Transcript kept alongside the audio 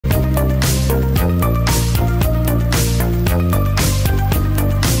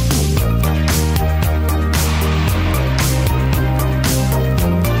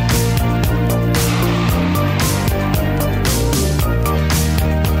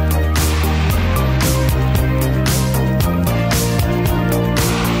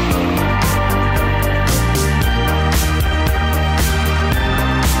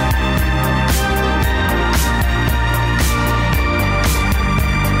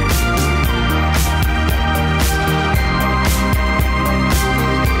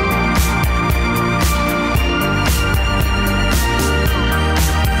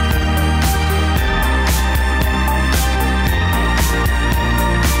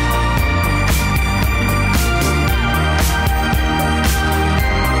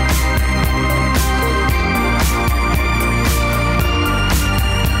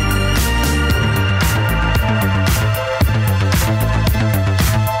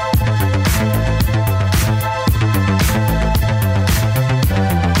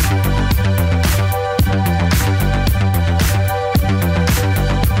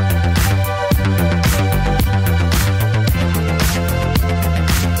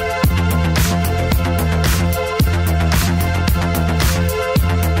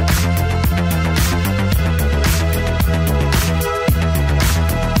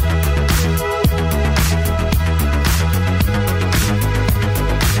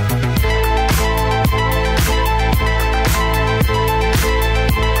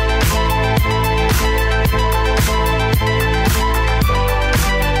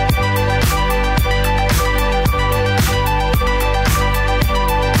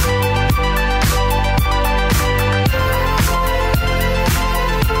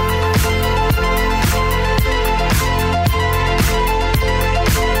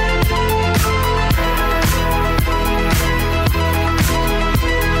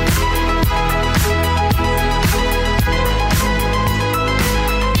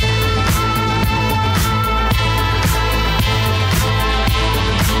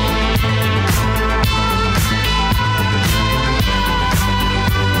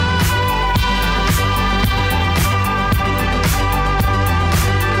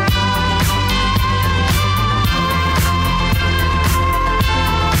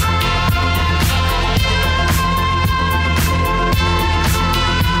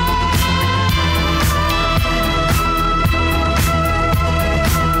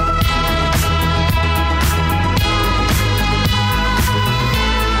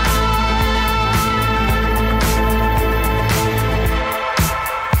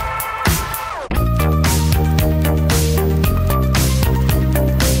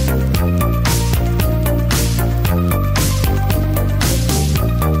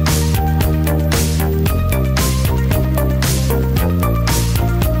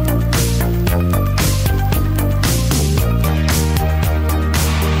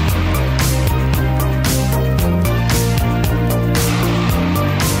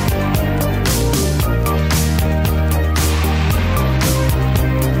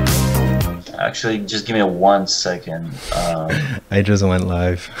Actually, just give me 1 second. I just went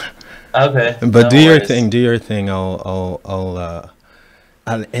live. Okay, But do no your worries. thing. Do your thing. I'll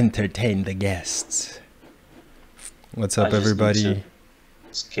entertain the guests. What's I up, just need to everybody?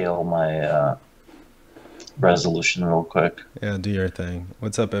 scale my resolution real quick. Yeah, do your thing.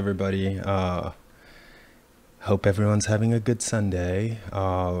 What's up, everybody? Hope everyone's having a good Sunday.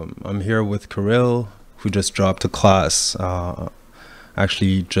 I'm here with Kirill, who just dropped a class.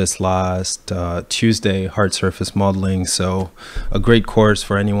 Actually, just last Tuesday, hard surface modeling. So, a great course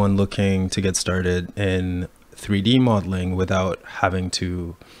for anyone looking to get started in 3D modeling without having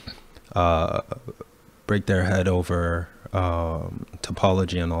to uh, break their head over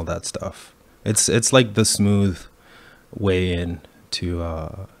topology and all that stuff. It's like the smooth way in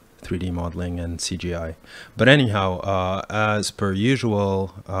to 3D modeling and CGI. But anyhow, as per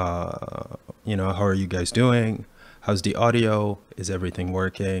usual, how are you guys doing? How's the audio? Is everything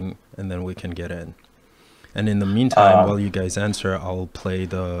working? And then we can get in. And in the meantime, while Um, you guys answer, I'll play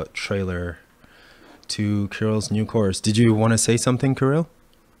the trailer to Kirill's new course. Did you want to say something, Kirill?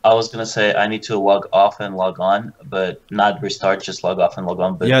 I was gonna say I need to log off and log on, but not restart, just log off and log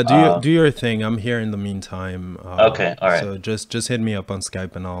on. But Yeah, do your thing. I'm here in the meantime. okay, all right. So just hit me up on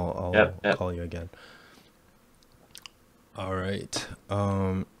Skype and I'll Yep, yep. call you again. All right.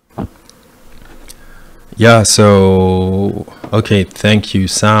 Yeah, so okay, thank you.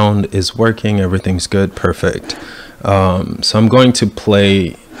 Sound is working, everything's good, perfect. So I'm going to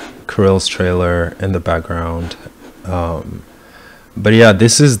play Kirill's trailer in the background. But yeah,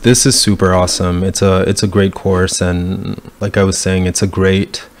 this is super awesome. It's a great course, and like I was saying, it's a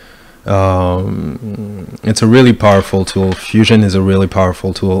really powerful tool. Fusion is a really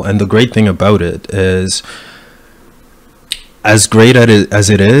powerful tool, and the great thing about it is, as great at it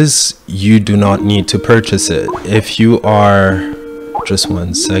as it is, you do not need to purchase it. If you are, just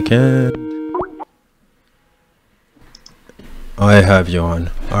 1 second. I have you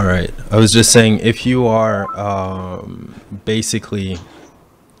on. All right. I was just saying, if you are basically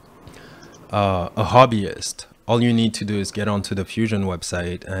a hobbyist, all you need to do is get onto the Fusion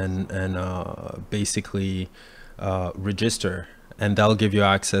website and basically register, and that'll give you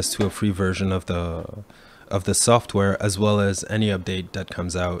access to a free version of the software, as well as any update that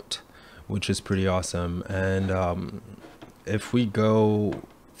comes out, which is pretty awesome. And if we go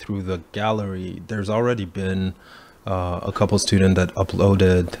through the gallery, there's already been a couple students that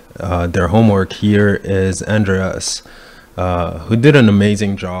uploaded their homework. Here is Andreas, who did an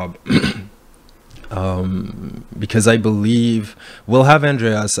amazing job. Because I believe we'll have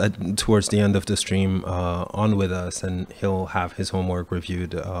Andreas towards the end of the stream on with us, and he'll have his homework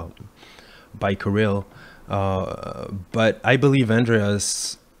reviewed by Kirill. But I believe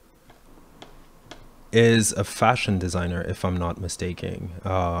Andreas is a fashion designer, if I'm not mistaken,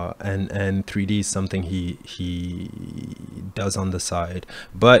 and 3D is something he does on the side.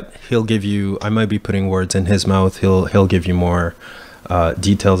 But he'll give you, I might be putting words in his mouth. He'll give you more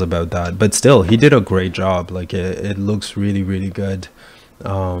details about that. But still, he did a great job. Like it looks really, really good.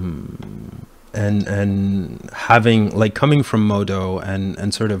 And having, like, coming from Modo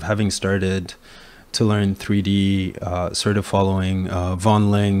and sort of having started to learn 3D, sort of following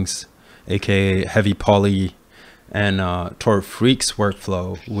Von Ling's, aka Heavy Poly, and Tor Freak's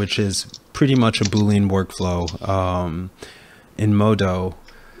workflow, which is pretty much a Boolean workflow in Modo.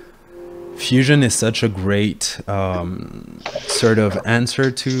 Fusion is such a great sort of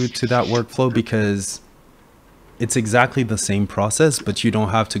answer to that workflow, because it's exactly the same process, but you don't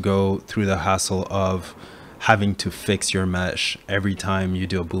have to go through the hassle of having to fix your mesh every time you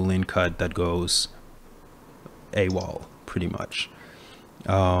do a Boolean cut that goes AWOL, pretty much.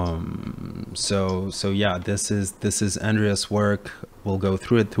 So yeah, this is Andreas' work. We'll go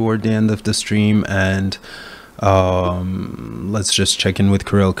through it toward the end of the stream, and let's just check in with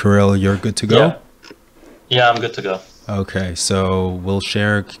Kirill. Kirill, you're good to go? Yeah, yeah, I'm good to go. Okay, so we'll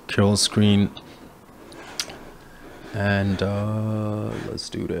share Kirill's screen, and let's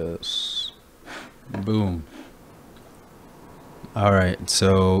do this. Boom. All right,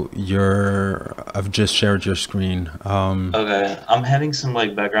 so I've just shared your screen. Okay, I'm having some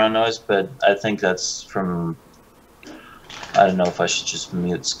like background noise, but I think that's from, I don't know if I should just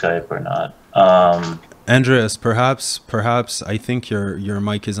mute Skype or not. Andreas, perhaps I think your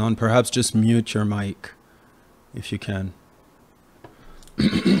mic is on. Perhaps just mute your mic if you can.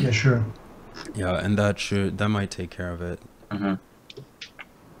 Yeah, sure. Yeah, and that might take care of it. Mhm.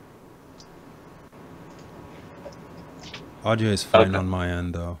 Audio is fine Okay, on my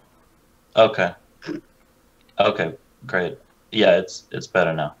end though. okay, okay, great. Yeah, it's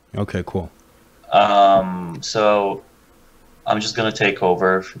better now. Okay, cool. So I'm just gonna take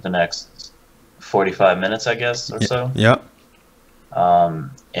over for the next 45 minutes, I guess, or so. Yeah.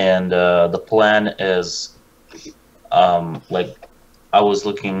 And the plan is, like, I was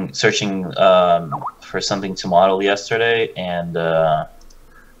searching for something to model yesterday, and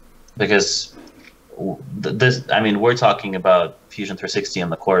because this, I mean, we're talking about Fusion 360 in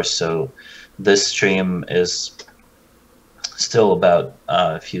the course, so this stream is still about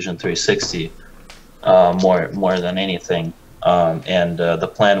Fusion 360 more than anything. And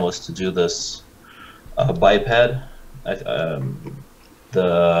the plan was to do this biped.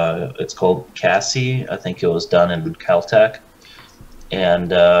 It's called Cassie. I think it was done in Caltech,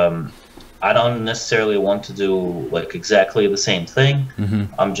 and I don't necessarily want to do like exactly the same thing.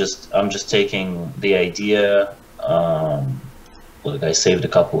 I'm just taking the idea. Like I saved a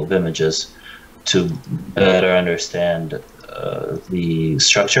couple of images to better understand the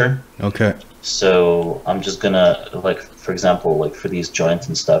structure. Okay. So I'm just gonna, like, for example, like for these joints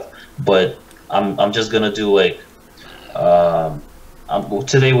and stuff. But I'm just gonna do like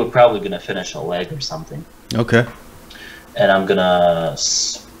today we're probably gonna finish a leg or something. Okay. And I'm gonna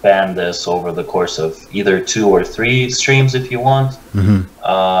span this over the course of either 2 or 3 streams if you want,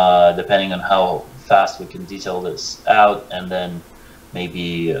 depending on how fast we can detail this out, and then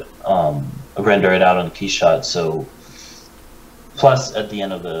maybe render it out on Keyshot. So, plus at the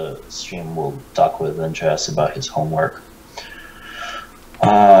end of the stream, we'll talk with Andreas about his homework.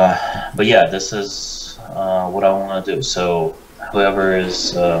 But yeah, this is what I want to do. So, whoever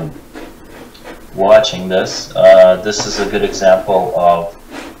is watching this, this is a good example of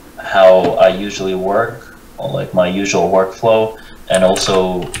how I usually work, or like my usual workflow, and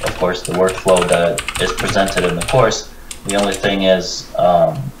also, of course, the workflow that is presented in the course. The only thing is,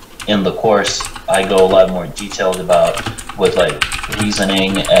 in the course, I go a lot more detailed about with like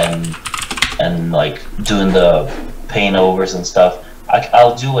reasoning and like doing the paint overs and stuff.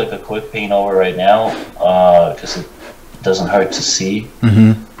 I'll do like a quick paint over right now because it doesn't hurt to see.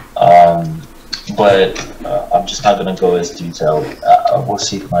 But I'm just not gonna go as detailed. We'll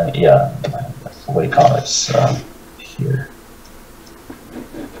see if my weight comics here.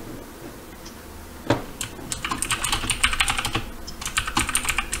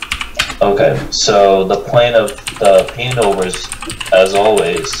 Okay, so the point of the paint overs, as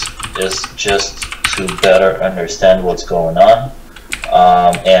always, is just to better understand what's going on.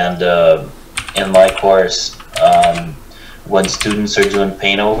 And in my course, when students are doing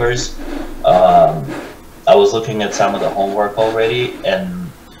paint overs, I was looking at some of the homework already, and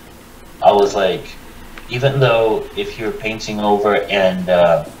I was like, even though if you're painting over and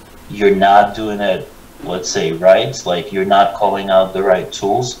you're not doing it, let's say, right, like you're not calling out the right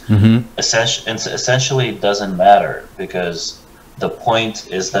tools, essentially it doesn't matter, because the point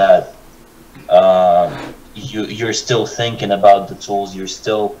is that you're still thinking about the tools, you're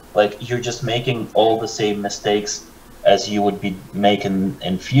still, like, you're just making all the same mistakes as you would be making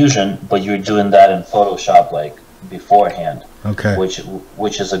in Fusion, but you're doing that in Photoshop like beforehand. Okay.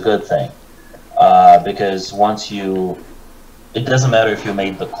 Which is a good thing, because once it doesn't matter if you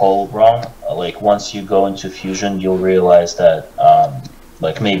made the call wrong. Like once you go into Fusion, you'll realize that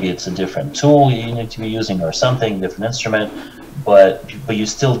like maybe it's a different tool you need to be using or something, different instrument, but you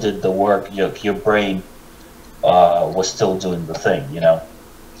still did the work. Your brain was still doing the thing, you know.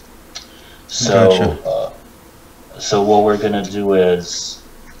 So. Gotcha. So what we're gonna do is,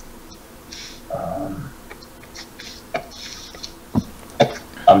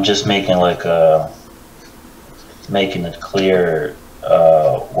 I'm just making like making it clear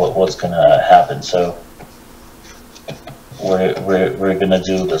what's gonna happen. So we're gonna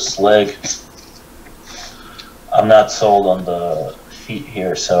do this leg. I'm not sold on the feet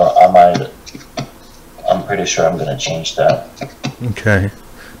here, so I'm pretty sure I'm gonna change that. Okay.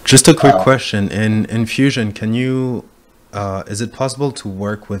 Just a quick question. In Fusion, can you, is it possible to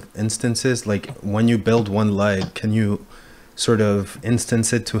work with instances? Like when you build one leg, can you sort of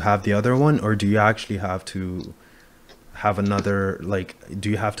instance it to have the other one? Or do you actually have to have another, like,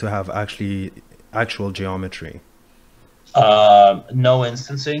 do you have to have actual geometry? No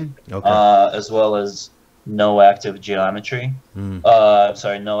instancing, okay. As well as no active geometry.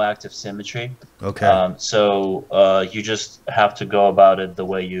 Sorry, no active symmetry. Okay. So you just have to go about it the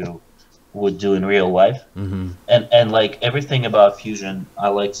way you would do in real life. And like everything about Fusion, I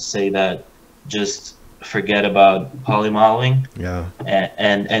like to say that just forget about polymodeling. Yeah.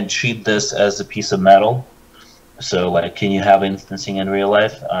 And treat this as a piece of metal. So like, can you have instancing in real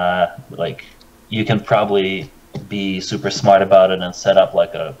life? Like you can probably be super smart about it and set up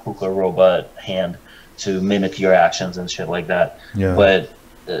like a KUKA robot hand to mimic your actions and shit like that. Yeah. But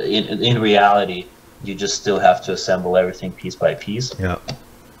in reality, you just still have to assemble everything piece by piece. Yeah.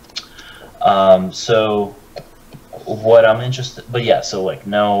 So what I'm interested, but yeah, so like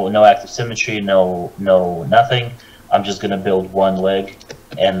no active symmetry, no nothing. I'm just gonna build one leg,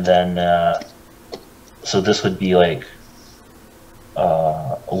 and then so this would be like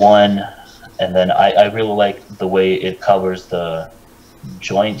one, and then I really like the way it covers the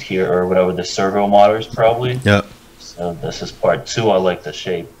joint here, or whatever, the servo motors probably. Yeah. So this is part two. I like the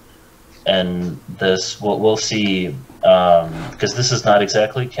shape, and this we'll see, because this is not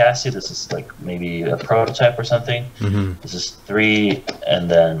exactly Cassie. This is like maybe a prototype or something. This is 3, and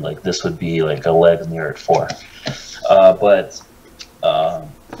then like this would be like a leg near at 4. But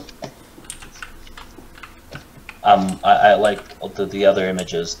I like the other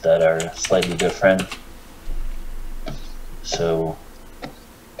images that are slightly different. So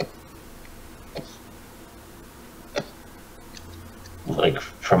like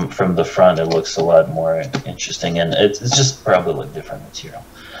from the front, it looks a lot more interesting, and it's just probably like different material.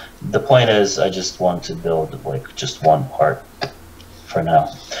 The point is, I just want to build like just one part for now.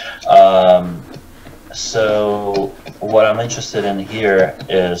 So what I'm interested in here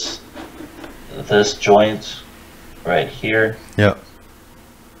is this joint right here. Yeah.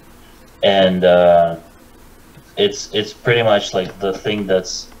 And it's pretty much like the thing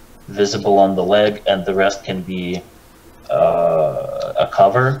that's visible on the leg, and the rest can be a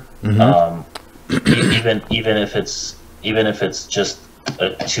cover. Even if it's just a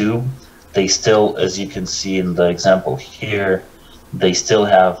tube, they still, as you can see in the example here, they still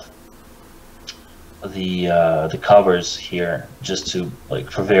have the covers here, just to like,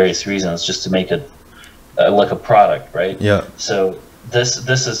 for various reasons, just to make it like a product, right? Yeah. So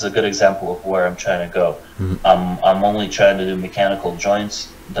this is a good example of where I'm trying to go. I'm only trying to do mechanical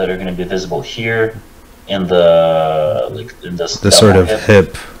joints that are going to be visible here in the sort of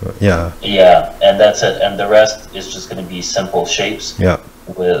hip. Yeah. Yeah, and that's it. And the rest is just going to be simple shapes. Yeah.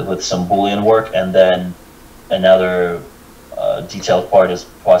 With some Boolean work, and then another detailed part is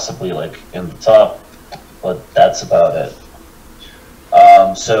possibly like in the top, but that's about it.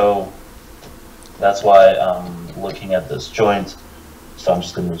 So that's why I'm looking at this joint. So I'm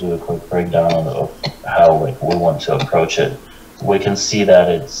just going to do a quick breakdown of how like we want to approach it. We can see that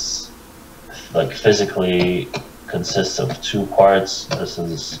it's like physically consists of 2 parts. This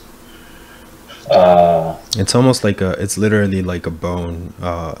is it's almost like it's literally like a bone,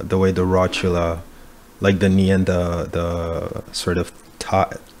 the way the rotula, like the knee and the sort of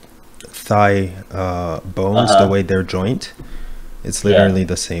thigh bones, the way they're joint, it's literally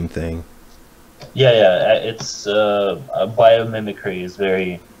the same thing. Yeah, it's biomimicry is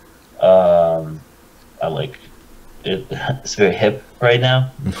very I like it. It's very hip right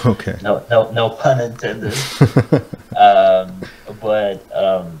now. Okay. No pun intended. But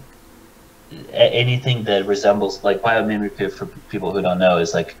anything that resembles, like, biomimicry, for people who don't know,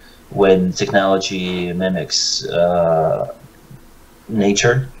 is like when technology mimics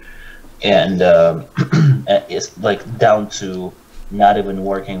nature, and it's like down to not even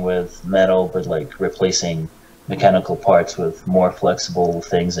working with metal, but like replacing mechanical parts with more flexible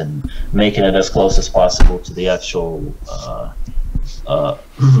things and making it as close as possible to the actual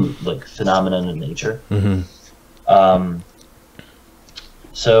like phenomenon in nature.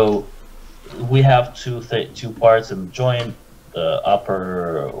 So we have two parts in the joint, the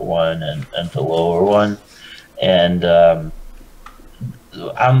upper one and the lower one, and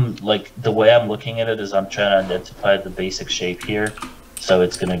I'm like, the way I'm looking at it is I'm trying to identify the basic shape here. So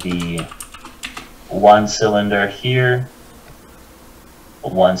it's going to be 1 cylinder here,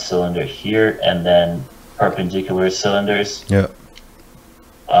 1 cylinder here, and then perpendicular cylinders. Yeah.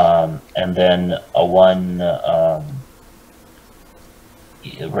 And then a one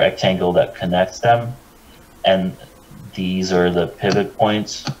rectangle that connects them, and these are the pivot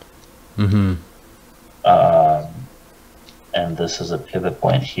points. And this is a pivot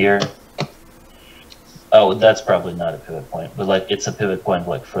point here. Oh, that's probably not a pivot point, but like it's a pivot point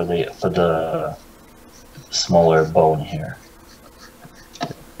like for the smaller bone here.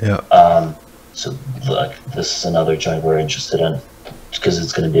 Yeah. So like this is another joint we're interested in because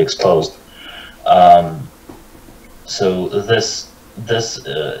it's going to be exposed. So this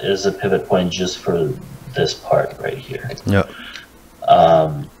is a pivot point just for this part right here. Yeah.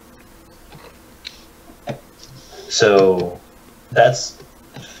 So that's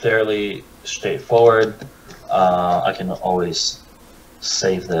fairly straightforward. I can always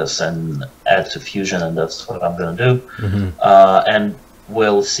save this and add to Fusion, and that's what I'm going to do. And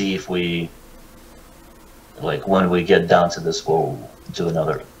we'll see if we, like, when we get down to this, we'll do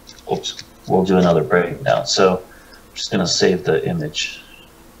another breakdown. So I'm just going to save the image.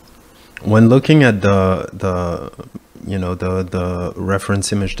 When looking at the you know, the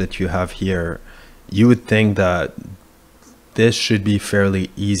reference image that you have here, you would think that this should be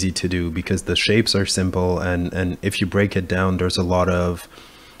fairly easy to do because the shapes are simple, and if you break it down, there's a lot of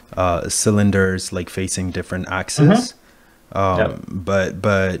cylinders like facing different axes.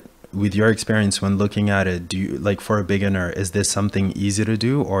 But with your experience when looking at it, do you, like, for a beginner, is this something easy to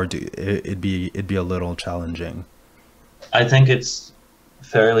do, or it'd be a little challenging? I think it's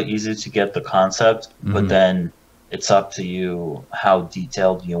fairly easy to get the concept, but then it's up to you how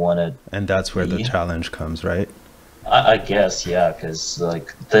detailed you want it. And that's where the challenge comes, right? I guess, yeah, because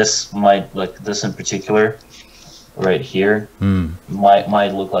like this in particular, right here, might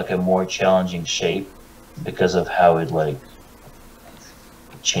look like a more challenging shape because of how it like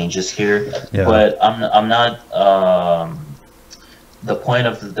changes here. Yeah. But I'm not. The point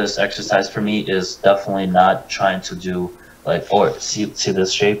of this exercise for me is definitely not trying to do like, or see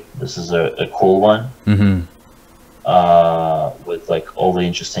this shape. This is a cool one. With like all the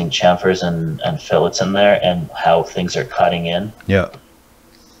interesting chamfers and fillets in there, and how things are cutting in. Yeah.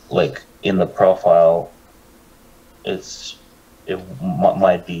 Like in the profile, it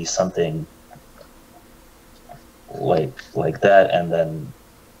might be something like that, and then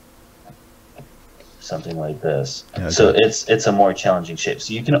something like this. Yeah, okay. So it's a more challenging shape.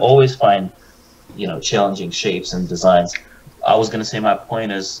 So you can always find, you know, challenging shapes and designs. I was gonna say my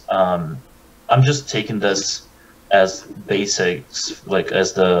point is, I'm just taking this as basics, like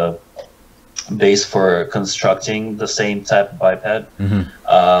as the base for constructing the same type of biped.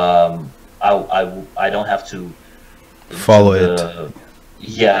 I don't have to follow it.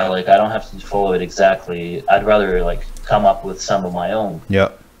 Yeah, like I don't have to follow it exactly. I'd rather like come up with some of my own.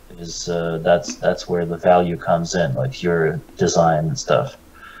 Yeah. Because that's where the value comes in, like your design and stuff.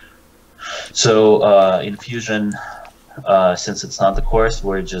 So in Fusion, since it's not the course,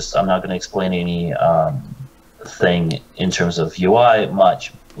 I'm not going to explain any thing in terms of UI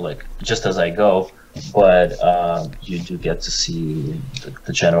much, like just as I go, but you do get to see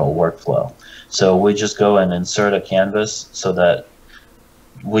the general workflow. So we just go and insert a canvas so that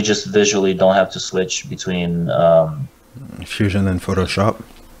we just visually don't have to switch between Fusion and Photoshop.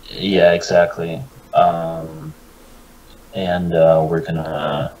 Yeah, exactly. And we're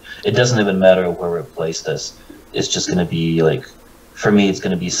gonna, it doesn't even matter where we place this. It's just gonna be like, for me, it's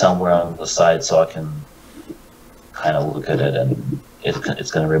gonna be somewhere on the side so I can kind of look at it, and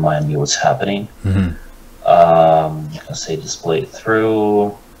it's going to remind me what's happening. I'm going to say display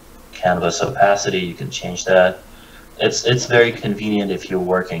through, canvas opacity, you can change that. It's very convenient if you're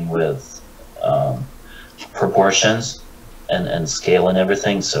working with proportions and scale and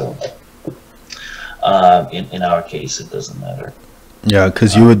everything, so in our case it doesn't matter. Yeah,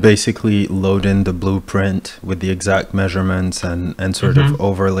 because you would basically load in the blueprint with the exact measurements and sort of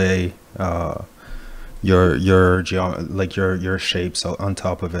overlay your shapes on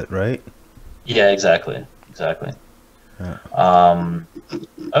top of it, right? Yeah, exactly. Yeah.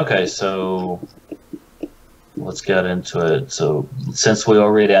 Okay, so let's get into it. So since we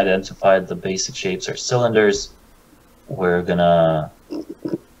already identified the basic shapes are cylinders, we're gonna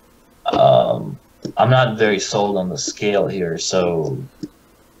I'm not very sold on the scale here, so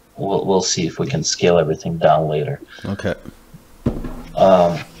we'll see if we can scale everything down later. Okay.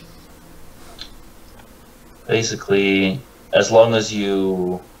 Basically, as long as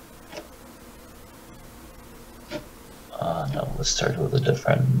you no, let's start with a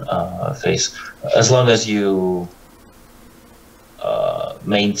different face. As long as you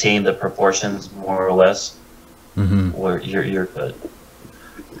maintain the proportions more or less, where you're good.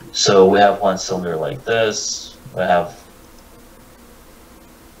 So we have one cylinder like this. We have,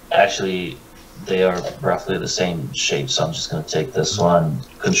 actually, they are roughly the same shape. So I'm just going to take this one,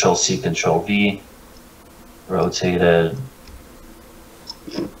 Control C, Control V, rotate it,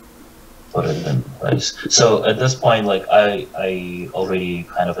 put it in place. So at this point, like I already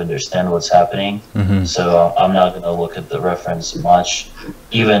kind of understand what's happening. So I'm not going to look at the reference much,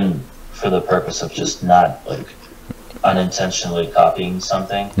 even for the purpose of just not like unintentionally copying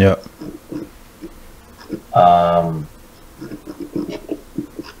something. Yeah.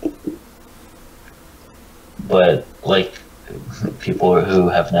 But like people who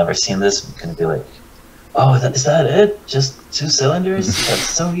have never seen this can be like, oh, is that it? Just 2 cylinders? That's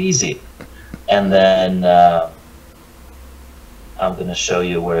so easy. And then I'm going to show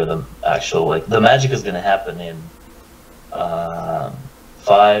you where the actual, like, the magic is going to happen in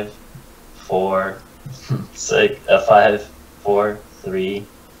 5, 4, 6, 5, 4, 3,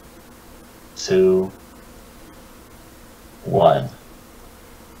 2, 1.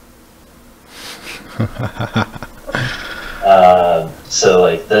 So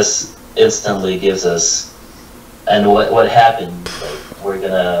like this instantly gives us And what happened, like, we're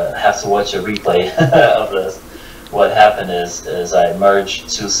gonna have to watch a replay of this. What happened is I merged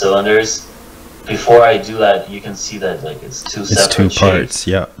two cylinders. Before I do that, you can see that like it's two separate parts, shapes.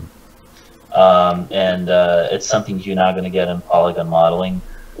 yeah. And it's something you're not gonna get in polygon modeling.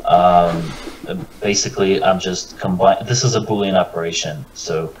 Basically, I'm just combine. This is a Boolean operation,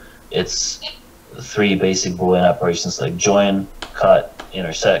 so it's three basic Boolean operations like join, cut,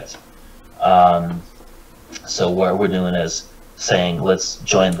 intersect. So what we're doing is saying, let's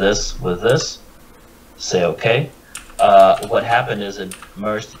join this with this, say okay. What happened is it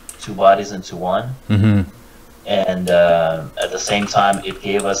merged two bodies into one, and at the same time it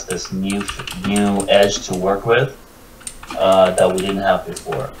gave us this new edge to work with that we didn't have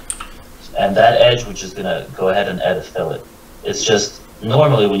before. And that edge, we're just gonna go ahead and add a fillet. It's just,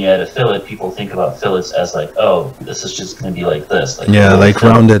 normally when you add a fillet, people think about fillets as like, oh, this is just gonna be like this. Like, yeah, like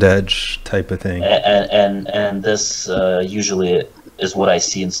fillet. Rounded edge type of thing. And this usually is what I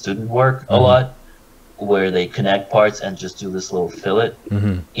see in student work a lot, where they connect parts and just do this little fillet.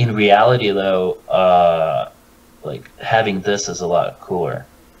 In reality though, like having this is a lot cooler.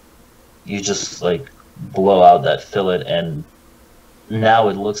 You just like blow out that fillet, and now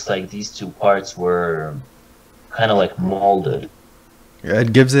it looks like these two parts were kind of like molded. Yeah,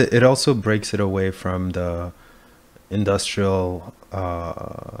 it gives it, it also breaks it away from the industrial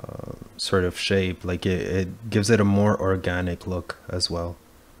sort of shape. Like it gives it a more organic look as well.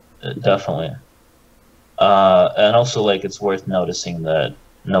 Definitely. And also, like, it's worth noting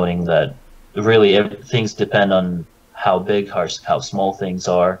that really things depend on how big, how small things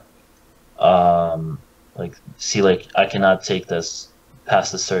are. Like, see, like, I cannot take this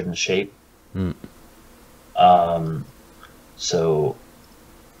past a certain shape. So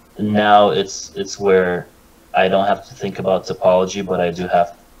now it's where I don't have to think about topology, but I do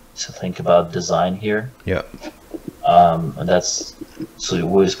have to think about design here. Yeah. And that's, so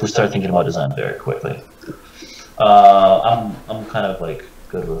we start thinking about design very quickly. I'm kind of like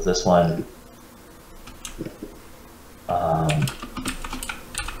good with this one.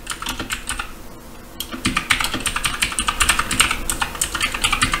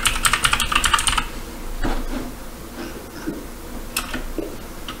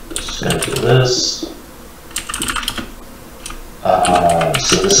 Just gonna do this.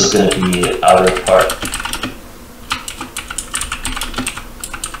 So this is gonna be the outer part.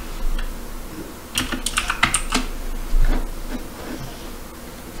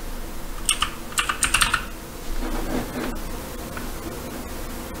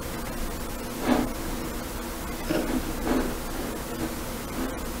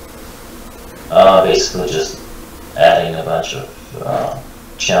 Basically just adding a bunch of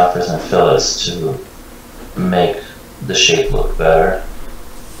chamfers and fillets to make the shape look better.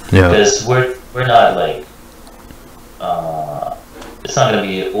 Yeah. Because we're not like it's not going to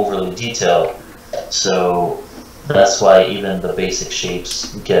be overly detailed, so that's why even the basic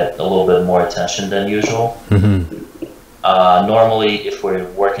shapes get a little bit more attention than usual. Normally, if we're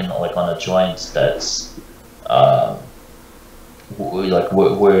working like on a joint that's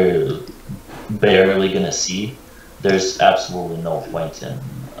we're barely gonna see, there's absolutely no point in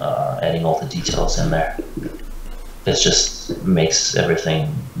adding all the details in there. It just makes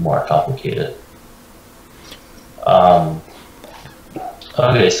everything more complicated.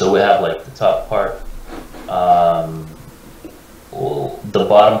 Okay, so we have like the top part. Well, the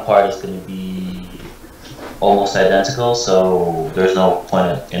bottom part is going to be almost identical, so there's no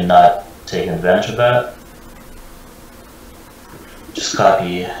point in not taking advantage of that. Just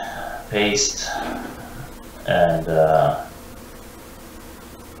copy, paste, and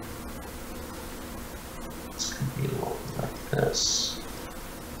it's going to be like this.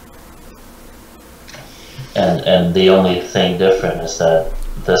 And the only thing different is that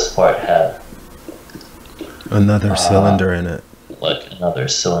this part had another cylinder in it. Like another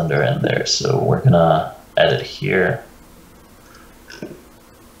cylinder in there, so we're gonna add it here.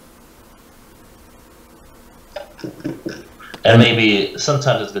 And maybe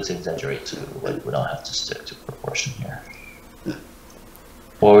sometimes it's good to exaggerate too, like we don't have to stick to proportion here.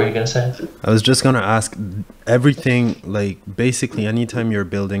 What were you gonna say? I was just gonna ask, everything, like basically anytime you're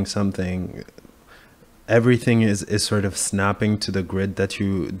building something, everything is sort of snapping to the grid that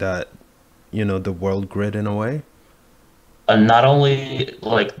you know, the world grid in a way. Not only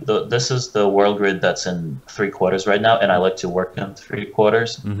like this is the world grid that's in 3/4 right now, and I like to work in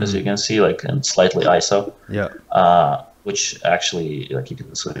 3/4 as you can see, like in slightly ISO. Yeah. Which actually, like, you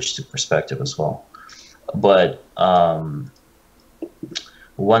can switch to perspective as well. But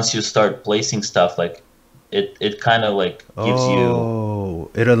once you start placing stuff, like it kind of like gives you Oh,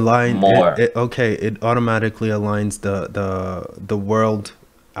 it align more. okay, it automatically aligns the world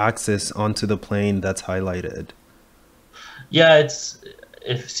axis onto the plane that's highlighted. Yeah, it's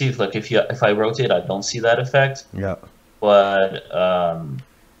if see if like if I rotate, I don't see that effect, Yeah. but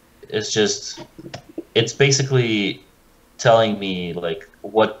it's just it's basically telling me like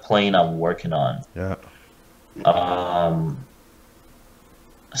what plane I'm working on. Yeah. Um,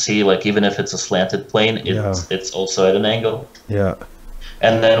 See, like even if it's a slanted plane, Yeah. it's also at an angle. Yeah.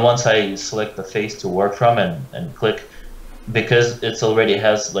 And then once I select the face to work from and click, because it's already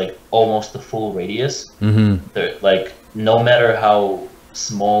has like almost the full radius, Mm-hmm. there like no matter how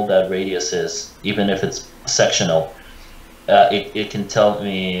small that radius is, even if it's sectional, it can tell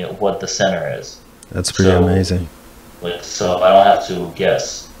me what the center is. That's pretty So amazing. like so I don't have to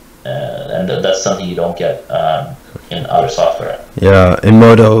guess, and that's something you don't get in other software. Yeah, in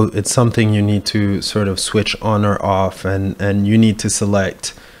Modo, it's something you need to sort of switch on or off, and you need to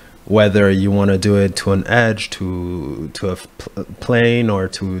select whether you want to do it to an edge, to a plane, or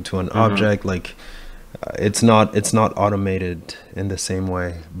to an object. Like it's not automated in the same way,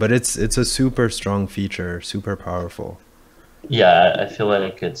 but it's a super strong feature, super powerful. Yeah, I feel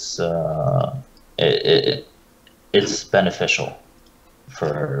like it's beneficial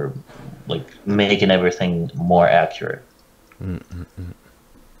for like making everything more accurate. Mm-mm-mm.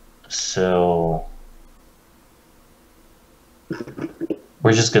 So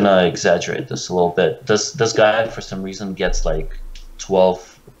we're just gonna exaggerate this a little bit. This guy for some reason gets like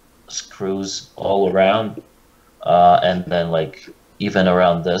 12 screws all around, and then like even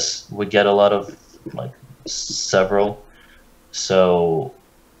around this we get a lot of like several. So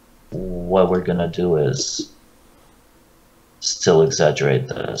what we're gonna do is still exaggerate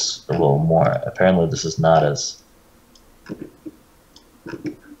this a little more. Apparently this is not as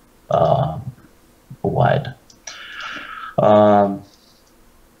wide. Um,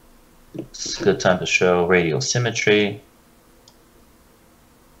 it's a good time to show radial symmetry.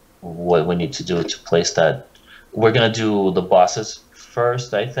 What we need to do to place that. We're gonna do the bosses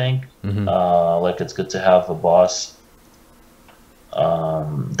first, I think. Mm-hmm. Like it's good to have a boss.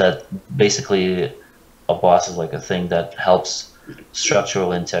 That basically a boss is like a thing that helps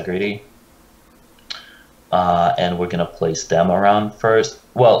structural integrity. And we're gonna place them around first.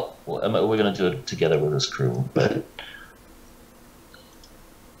 Well, we're gonna do it together with this crew, but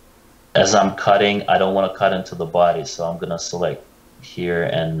as I'm cutting, I don't want to cut into the body, so I'm gonna select here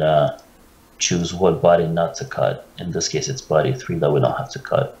and choose what body not to cut. In this case, it's body 3 that we don't have to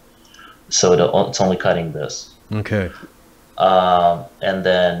cut. So it's only cutting this. Okay. And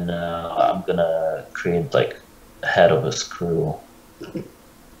then I'm gonna create like a head of a screw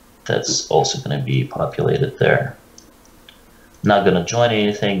that's also gonna be populated there. Not gonna join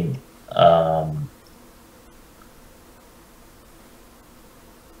anything.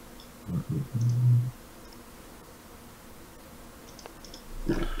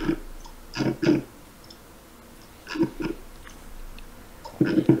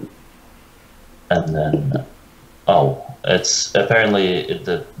 And then, oh, it's apparently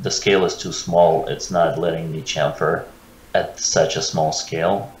the scale is too small. It's not letting me chamfer at such a small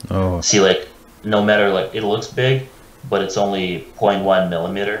scale. Oh. See, like, no matter, like, it looks big, but it's only 0.1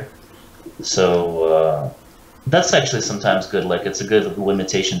 millimeter. So that's actually sometimes good. Like, it's a good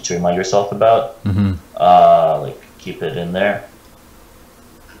limitation to remind yourself about. Mm-hmm. Like, keep it in there.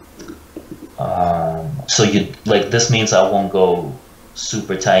 So you like this means I won't go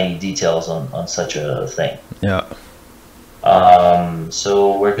super tiny details on such a thing. Yeah.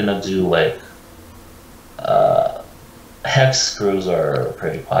 So we're gonna do like hex screws are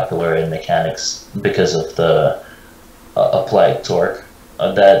pretty popular in mechanics because of the applied torque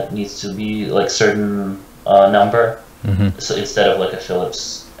that needs to be like certain number. Mm-hmm. So instead of like a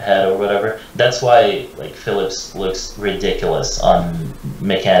Phillips head or whatever, that's why like Phillips looks ridiculous on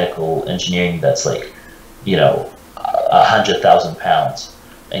mechanical engineering. That's like, you know, 100,000 pounds,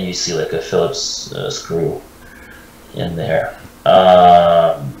 and you see like a Phillips screw in there.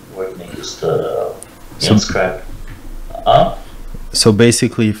 We're gonna use the inscribe. So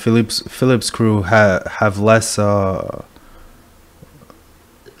basically, Phillips screw have less.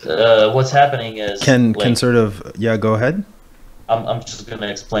 What's happening is Can sort of, yeah. Go ahead. I'm just gonna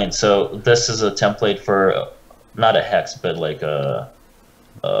explain. So this is a template for not a hex, but like a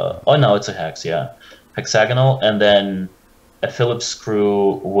oh no, it's a hex, yeah, hexagonal, and then a Phillips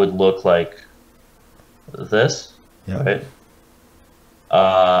screw would look like this, Yeah.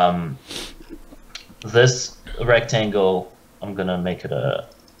 right? This rectangle, I'm gonna make it a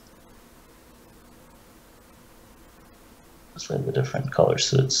slightly different color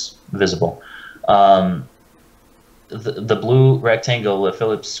so it's visible. the blue rectangle, the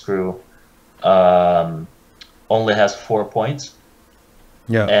Phillips screw, only has 4 points.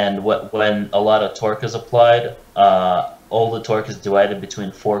 Yeah. And when a lot of torque is applied, all the torque is divided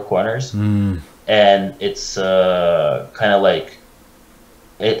between 4 corners, and it's kind of like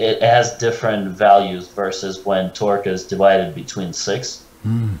it has different values versus when torque is divided between 6.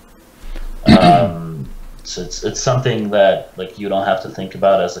 So it's something that like you don't have to think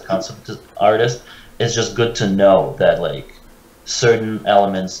about as a concept artist. It's just good to know that like certain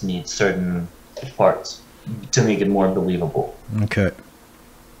elements need certain parts to make it more believable. Okay.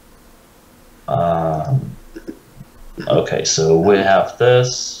 Okay, so we have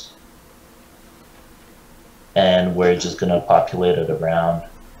this, and we're just gonna populate it around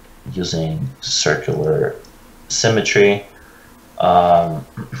using circular symmetry.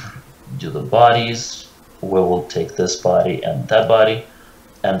 Do the bodies. We will take this body and that body,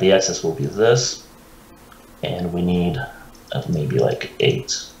 and the axis will be this, and we need maybe like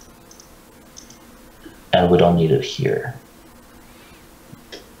 8, and we don't need it here.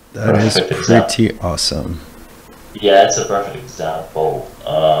 That is pretty awesome. Yeah, it's a perfect example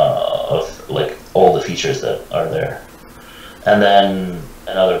of like all the features that are there. And then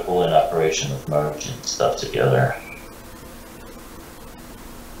another Boolean operation of merging stuff together.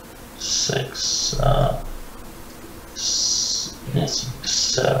 6,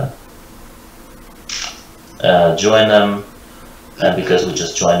 7. Join them, and because we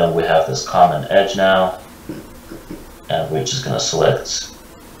just joined them, we have this common edge now, and we're just gonna select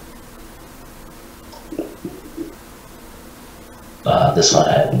this one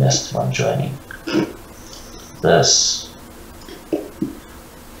I had missed when joining. This,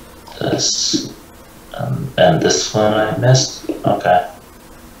 and this one I missed. Okay.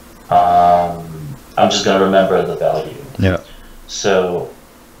 I'm just gonna remember the value. Yeah. So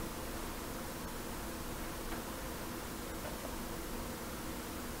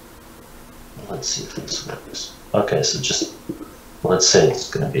let's see if this works. Okay, so just let's say it's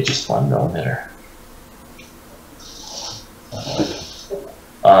gonna be just 1 millimeter.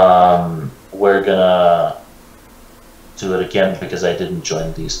 We're gonna do it again because I didn't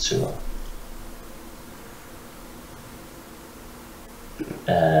join these two.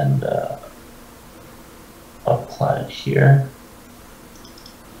 And apply it here.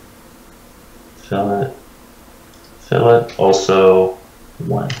 Fill it, also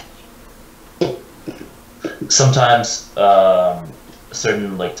 1. Sometimes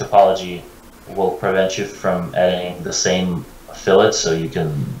certain like topology will prevent you from adding the same fillet, so you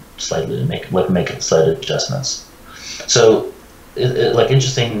can slightly make slight adjustments. So like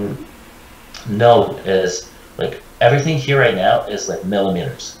interesting note is like everything here right now is like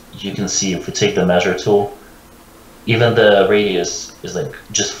millimeters. You can see if we take the measure tool, even the radius is like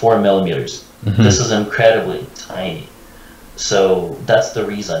just 4 millimeters. This is incredibly tiny. So that's the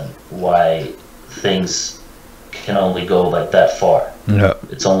reason why things can only go like that far. Yeah.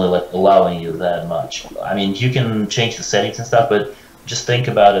 It's only like allowing you that much. I mean, you can change the settings and stuff, but just think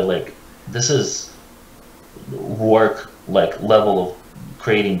about it like this is work like level of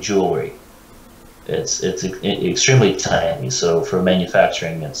creating jewelry. It's extremely tiny, so for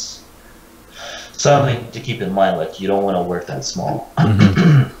manufacturing it's something to keep in mind. Like you don't want to work that small.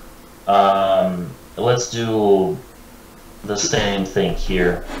 Let's do the same thing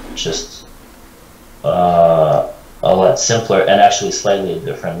here, just a lot simpler and actually slightly a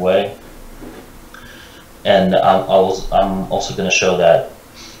different way. And I'm also going to show that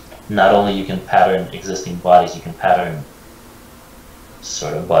not only you can pattern existing bodies, you can pattern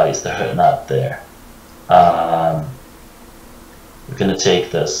sort of bodies that are not there. We're going to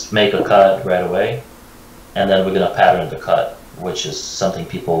take this, make a cut right away, and then we're going to pattern the cut, which is something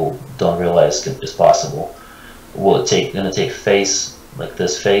people don't realize is possible. We're going to take face, like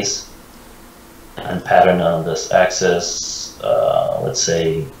this face, and pattern on this axis, let's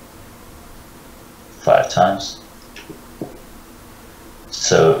say 5 times.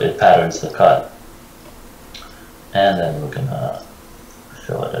 So it patterns the cut. And then we're going to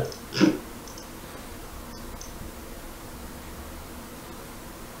fillet it.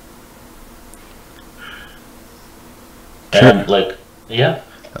 And like, yeah.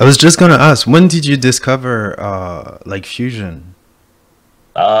 I was just gonna ask, when did you discover like fusion?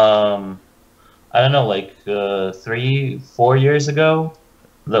 I don't know, like 3-4 years ago.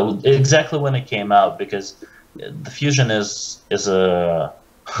 Exactly when it came out, because the fusion is a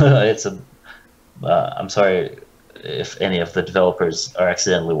it's a I'm sorry if any of the developers are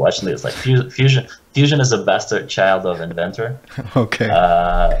accidentally watching this. Like fusion is a bastard child of Inventor. Okay.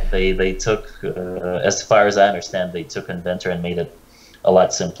 They took, as far as I understand, they took Inventor and made it a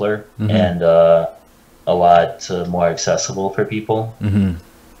lot simpler. And a lot more accessible for people. Mm-hmm.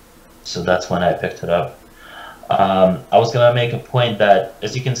 So that's when I picked it up. I was gonna make a point that,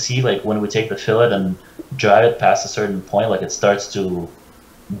 as you can see, like when we take the fillet and drive it past a certain point, like it starts to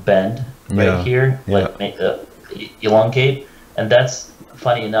bend right Yeah. here, Yeah. like elongate, and that's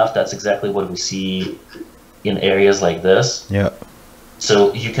funny enough. That's exactly what we see in areas like this. Yeah.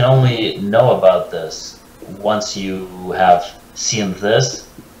 So you can only know about this once you have seen this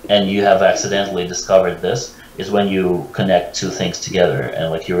and you have accidentally discovered this, is when you connect two things together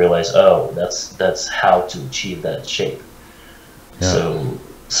and like you realize, oh, that's how to achieve that shape. Yeah. So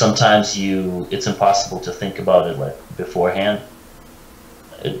sometimes it's impossible to think about it like beforehand.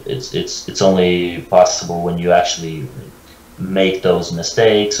 It's only possible when you actually make those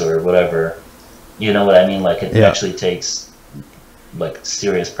mistakes or whatever. You know what I mean? Like it Yeah. actually takes like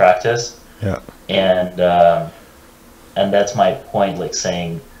serious practice. Yeah. And that's my point, like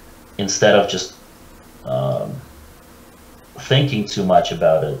saying, instead of just thinking too much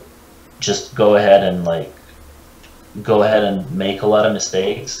about it, just go ahead and make a lot of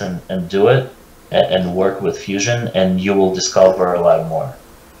mistakes and do it and work with fusion, and you will discover a lot more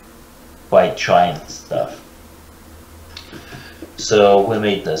by trying stuff. So we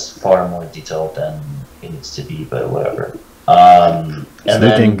made this far more detailed than it needs to be, but whatever. And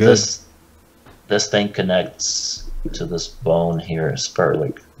then good. this thing connects to this bone here, spur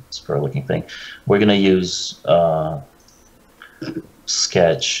looking thing. We're gonna use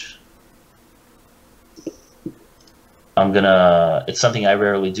sketch. It's something I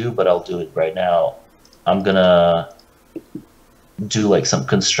rarely do, but I'll do it right now. I'm gonna do like some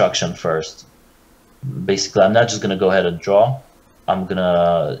construction first. Basically, I'm not just gonna go ahead and draw. I'm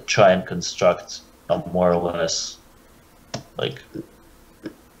gonna try and construct a more or less like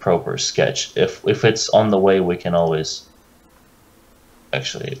proper sketch. If it's on the way, we can always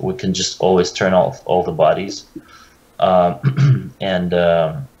we can just always turn off all the bodies, and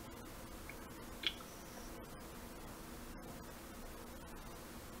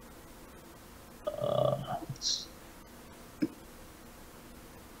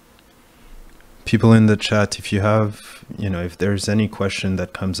People in the chat, if you have, if there's any question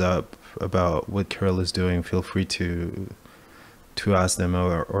that comes up about what Kirill is doing, feel free to ask them,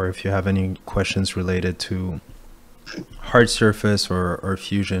 or if you have any questions related to hard surface or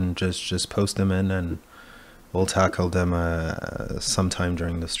fusion, just post them in and we'll tackle them sometime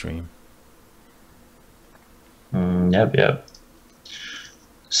during the stream. Yep.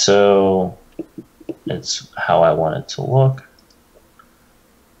 So it's how I want it to look.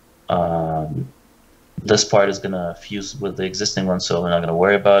 This part is gonna fuse with the existing one, so we're not gonna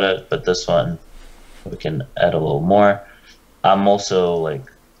worry about it, but this one we can add a little more. I'm also like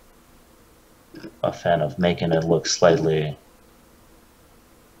a fan of making it look slightly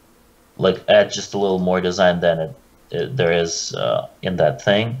like add just a little more design than there is in that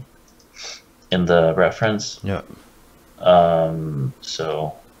thing in the reference. Yeah.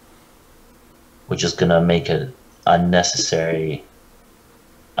 So we're just gonna make it unnecessarily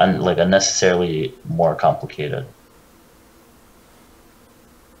more complicated.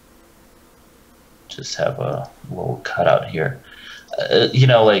 Just have a little cutout here.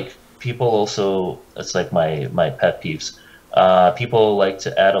 Like people also, it's like my pet peeves. People like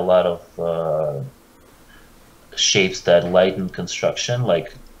to add a lot of shapes that lighten construction,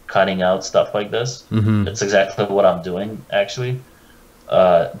 like cutting out stuff like this. Mm-hmm. That's exactly what I'm doing, actually.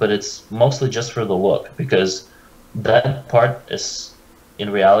 But it's mostly just for the look, because that part is, in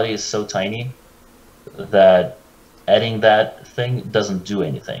reality, is so tiny that adding that thing doesn't do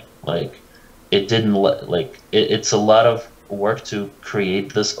anything. Like, it didn't it's a lot of work to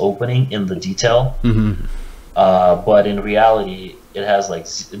create this opening in the detail. Mm-hmm. But in reality, it has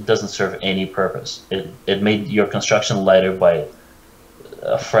it doesn't serve any purpose. It made your construction lighter by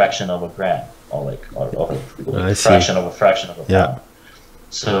a fraction of a gram, or a fraction of a fraction of a pound.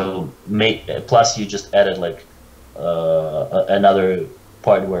 So plus you just added another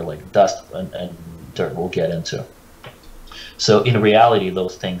part where dust and dirt will get into. So in reality,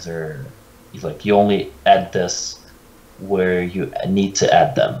 those things are you only add this where you need to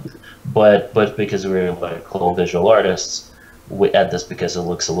add them. But because we're cool visual artists, we add this because it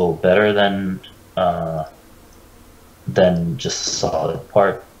looks a little better than just a solid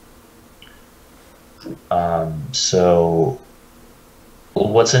part. So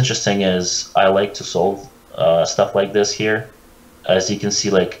what's interesting is I like to solve stuff like this here. As you can see,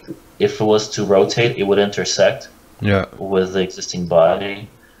 if it was to rotate, it would intersect with the existing body.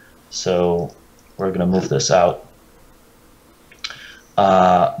 So we're gonna move this out.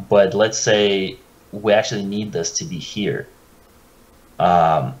 But let's say we actually need this to be here.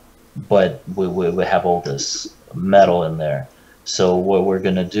 but we have all this metal in there. So what we're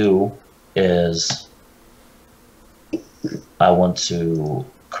gonna do is I want to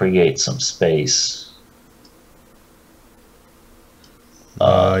create some space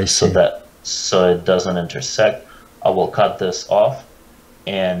I so see. that it doesn't intersect. I will cut this off,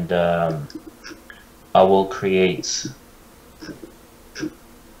 and I will create,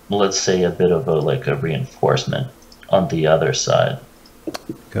 let's say, a bit of a reinforcement on the other side.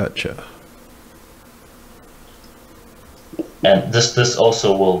 Gotcha. And this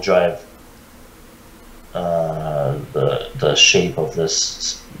also will drive the shape of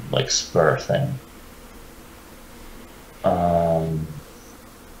this like spur thing.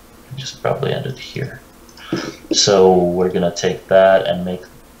 Just probably end it here. So we're gonna take that and make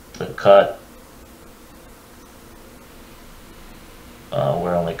the cut.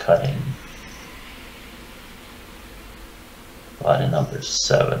 We're only cutting body number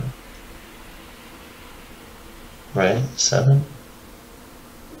 7. Right? 7?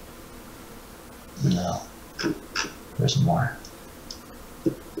 No. There's more.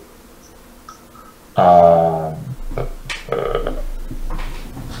 Uh,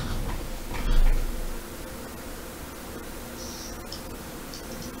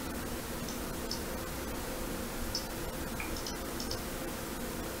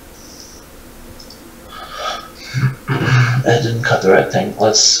 I didn't cut the right thing.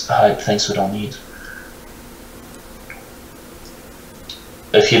 Let's hide things we don't need.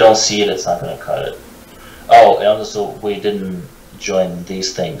 If you don't see it, it's not going to cut it. Oh, and also we didn't join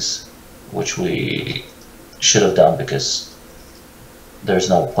these things, which we should have done because there's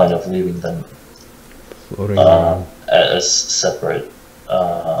no point of leaving them Floating around. as separate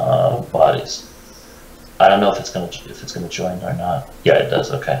bodies. I don't know if it's gonna join or not. Yeah, it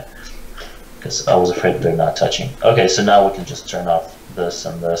does. Okay, because I was afraid they're not touching. Okay, so now we can just turn off this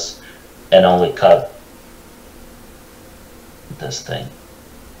and only cut this thing.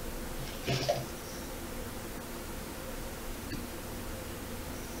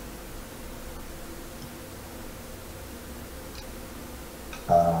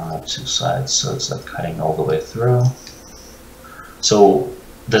 Two sides, so it's like cutting all the way through. So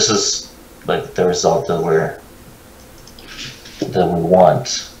this is like the result that we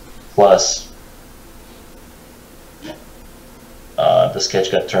want. Plus, the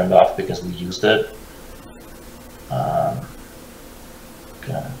sketch got turned off because we used it. Gonna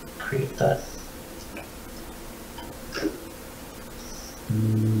create that.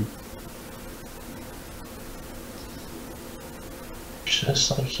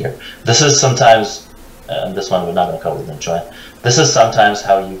 Just like here. This is sometimes, and this one we're not going to cover with the joint. This is sometimes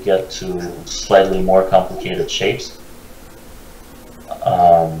how you get to slightly more complicated shapes.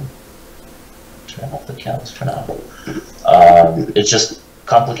 Turn off the canvas for now. It's just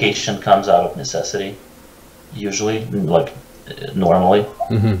complication comes out of necessity, usually, like normally.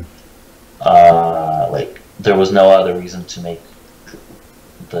 Mm-hmm. Like there was no other reason to make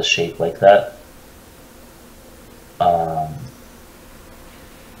the shape like that.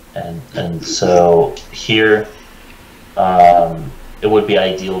 And so here, it would be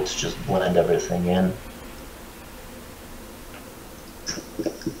ideal to just blend everything in.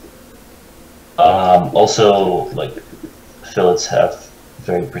 Also, like fillets have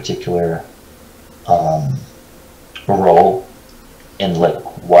very particular role in like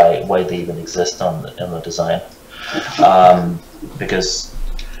why they even exist in the design, because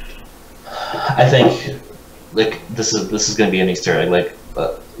I think like this is going to be an Easter egg. Like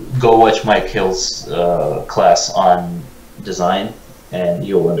go watch Mike Hill's class on design, and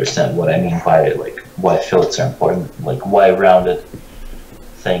you'll understand what I mean by like why fillets are important, like why rounded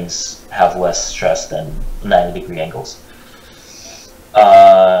things have less stress than 90-degree angles.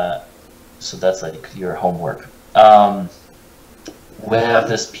 So that's like your homework. We have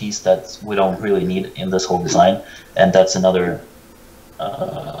this piece that we don't really need in this whole design, and that's another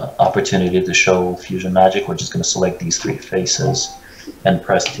opportunity to show fusion magic. We're just going to select these 3 faces and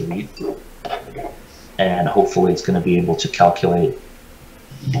press delete, and hopefully it's going to be able to calculate.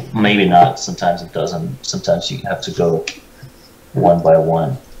 Maybe not, sometimes it doesn't, sometimes you have to go one by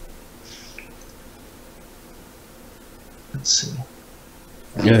one. Let's see.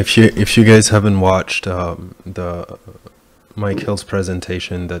 Yeah, if you guys haven't watched the Mike Hill's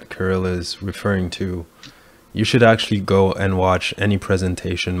presentation that Kirill is referring to, you should actually go and watch any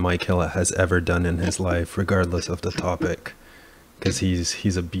presentation Mike Hill has ever done in his life, regardless of the topic, because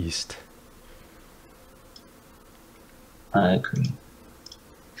he's a beast. I agree.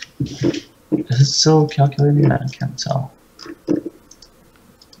 Is it still calculating? I can't tell. It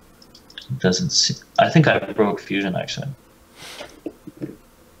doesn't see. I think I broke fusion actually.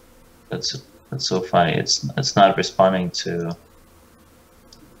 that's so funny. It's not responding to.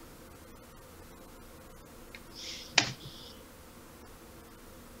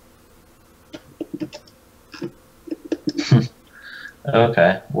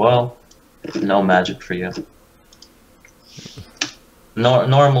 Okay, well, no magic for you.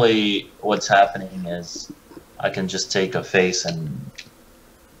 Normally, what's happening is I can just take a face and...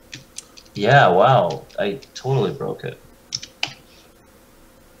 Yeah, wow, I totally broke it.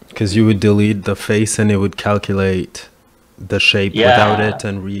 Because you would delete the face and it would calculate the shape without it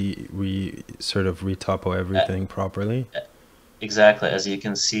and sort of retopo everything properly. Exactly. As you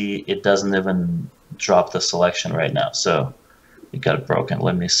can see, it doesn't even drop the selection right now. So it got broken.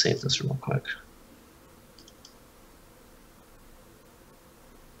 Let me save this real quick.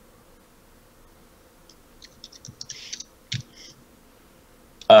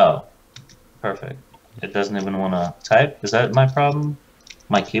 Oh, perfect. It doesn't even want to type. Is that my problem?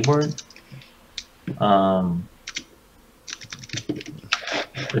 My keyboard?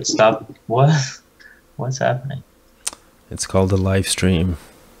 It stopped. What? What's happening? It's called a live stream.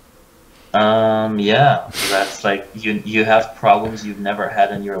 Yeah, that's like you have problems you've never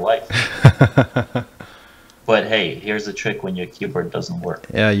had in your life. But hey, here's the trick when your keyboard doesn't work.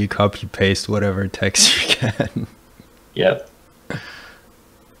 Yeah, you copy paste whatever text you can. Yep.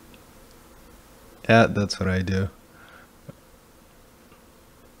 Yeah, that's what I do.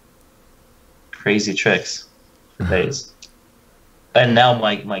 Crazy tricks for days. And now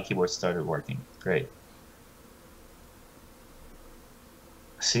my keyboard started working. Great.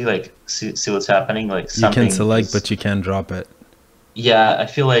 See what's happening? Like something you can select, but you can't drop it. Yeah, I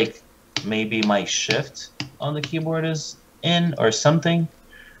feel like maybe my shift on the keyboard is in or something.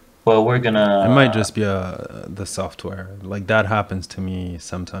 Well, we're gonna... It might just be the software. Like that happens to me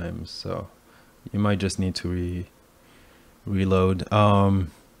sometimes, so you might just need to reload.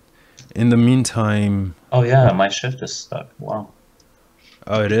 In the meantime... Oh yeah, my shift is stuck. Wow.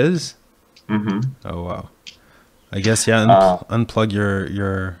 Oh, it is? Mm-hmm. Oh, wow. I guess, yeah, unplug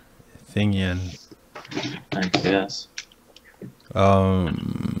your thingy and... I guess.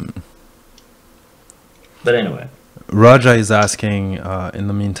 But anyway. Raja is asking, in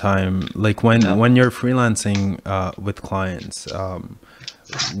the meantime, like when you're freelancing with clients,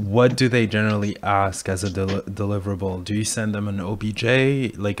 what do they generally ask as a deliverable? Do you send them an OBJ,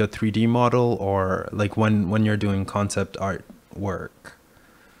 like a 3D model, or like when you're doing concept art work?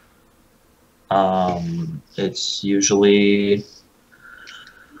 It's usually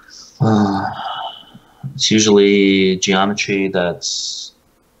geometry that's...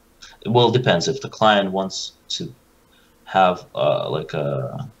 Well, it depends. If the client wants to have like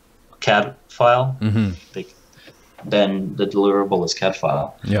a CAD file, then the deliverable is CAD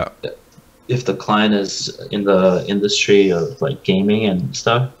file. Yeah. If the client is in the industry of like gaming and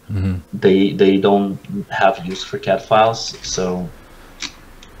stuff, they don't have use for CAD files, so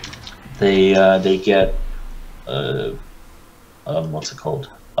they get what's it called?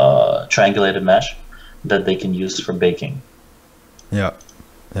 Triangulated mesh that they can use for baking. Yeah.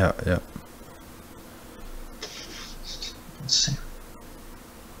 Yeah, yeah. Let's see.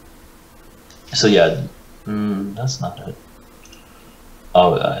 So yeah, that's not it.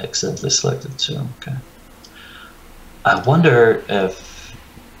 Oh, I accidentally selected too. Okay. I wonder if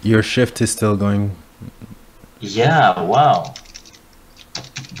your shift is still going. Yeah. Wow.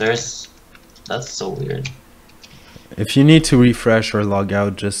 That's so weird. If you need to refresh or log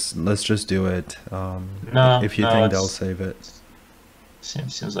out, let's just do it. No, if you think they'll save it.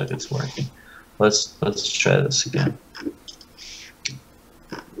 Seems like it's working. Let's try this again.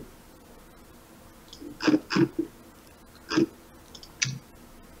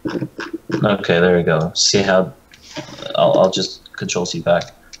 Okay, there we go. See how I'll just Control-C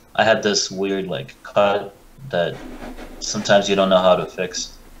back. I had this weird like cut that sometimes you don't know how to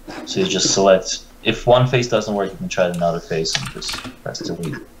fix. So you just select, if one face doesn't work, you can try another face and just press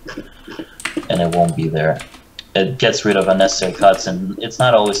delete. And it won't be there. It gets rid of unnecessary cuts, and it's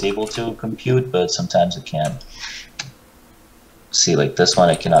not always able to compute, but sometimes it can. See, like this one,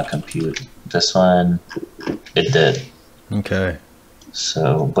 it cannot compute. This one, it did. Okay.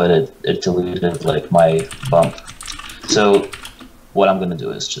 So, but it deleted like my bump. So, what I'm gonna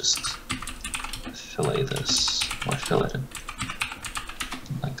do is just fillet this, or fillet it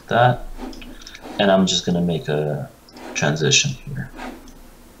like that, and I'm just gonna make a transition here.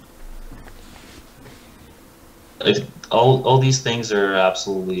 All these things are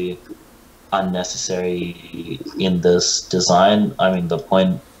absolutely unnecessary in this design. I mean, the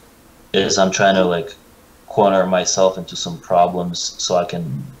point is I'm trying to like corner myself into some problems so I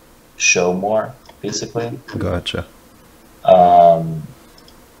can show more, basically. Gotcha.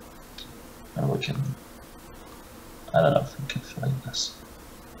 And we can, I don't know if we can fill in this.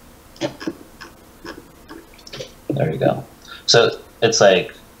 There you go. So it's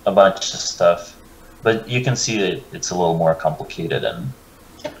like a bunch of stuff, but you can see that it's a little more complicated,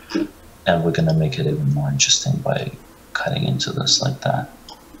 and we're gonna make it even more interesting by cutting into this like that.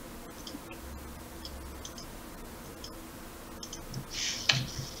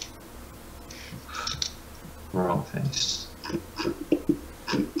 Wrong face.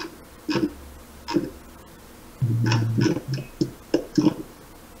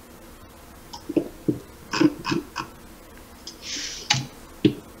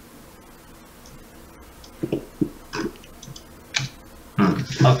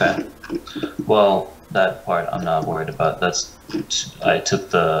 Okay. Well, that part I'm not worried about. That's, I took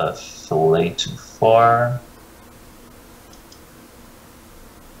the fillet too far.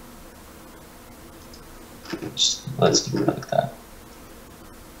 Let's do it like that.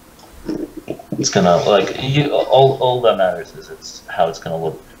 It's gonna, like, all that matters is it's how it's gonna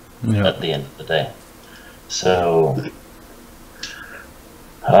look at the end of the day. So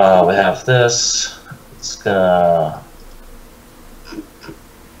we have this. It's gonna,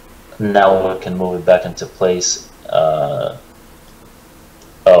 now we can move it back into place. Oh,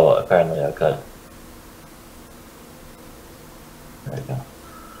 apparently I cut. There we go.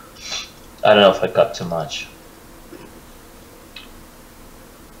 I don't know if I cut too much.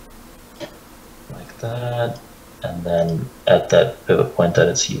 Like that, and then at that pivot point that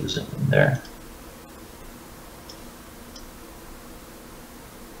it's using there.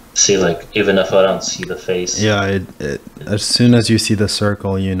 See, like, even if I don't see the face. Yeah, as soon as you see the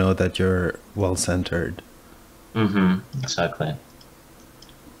circle, you know that you're well centered. Exactly.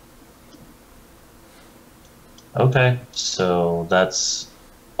 Okay, so that's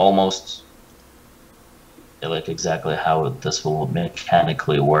almost like exactly how this will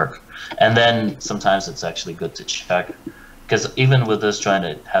mechanically work. And then sometimes it's actually good to check, because even with this joint,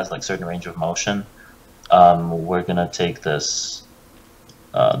 it has like certain range of motion. We're gonna take this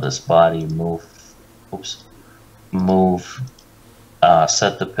this body, move,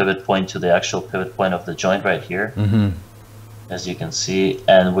 set the pivot point to the actual pivot point of the joint right here, as you can see,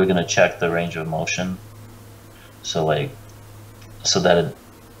 and we're gonna check the range of motion. So like, so that it,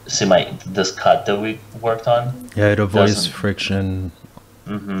 see this cut that we worked on? Yeah, it avoids friction.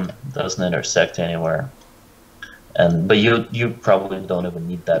 Doesn't intersect anywhere. But you probably don't even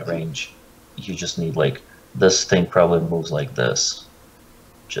need that range. You just need, like, this thing probably moves like this,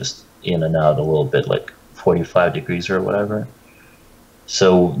 just in and out a little bit, like 45 degrees or whatever.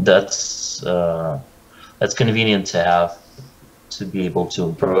 So that's convenient to have, to be able to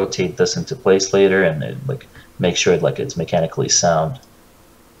rotate this into place later and like make sure it's mechanically sound.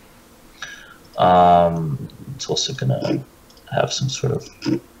 It's also gonna have some sort of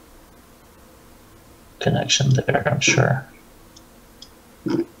connection there, I'm sure.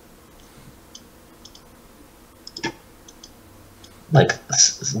 Like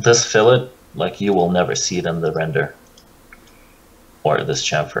this fillet, like, you will never see it in the render or this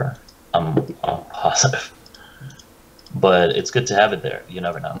chamfer. I'm positive, but it's good to have it there. You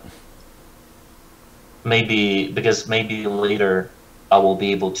never know. Maybe because maybe later I will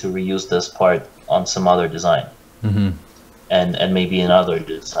be able to reuse this part on some other design, and maybe another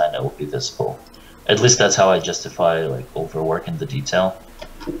design that will be visible. At least that's how I justify, like, overworking the detail,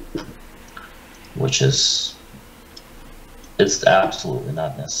 which is, it's absolutely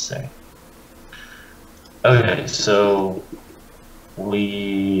not necessary. Okay, so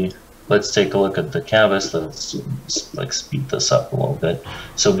let's take a look at the canvas. Let's like speed this up a little bit.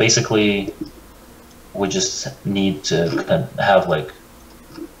 So basically, we just need to have like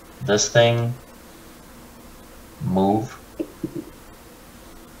this thing move,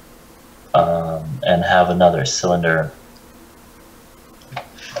 and have another cylinder.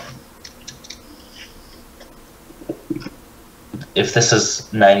 If this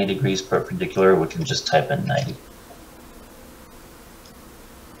is 90 degrees perpendicular, we can just type in 90.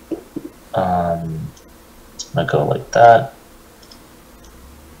 I'm gonna go like that.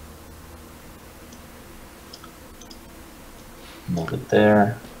 Move it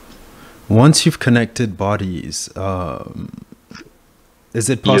there. Once you've connected bodies, is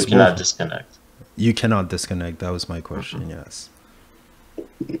it possible? You cannot disconnect. You cannot disconnect. That was my question. Yes.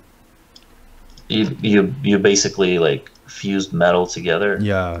 You basically like fused metal together.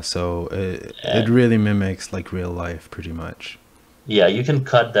 Yeah. So it really mimics like real life, pretty much. Yeah, you can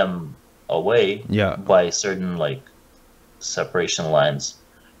cut them away. Yeah. By certain like separation lines,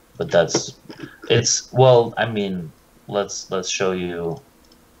 but well, I mean, let's show you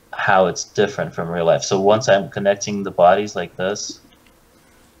how it's different from real life. So once I'm connecting the bodies like this,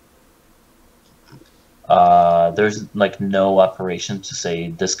 there's like no operation to say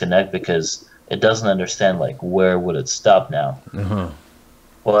disconnect because it doesn't understand like where would it stop now.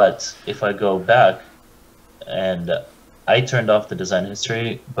 But if I go back and I turned off the design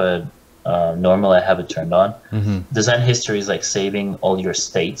history, but normally I have it turned on. Design history is like saving all your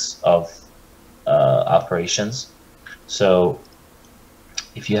states of operations. So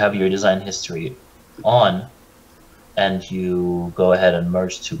if you have your design history on and you go ahead and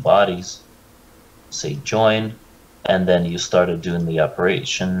merge two bodies, say join, and then you started doing the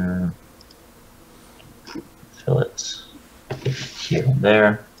operation, fill it here and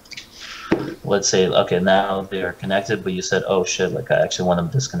there. Let's say, okay, now they're connected, but you said, oh shit, like I actually want them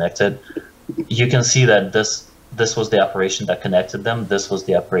disconnected. You can see that this was the operation that connected them. This was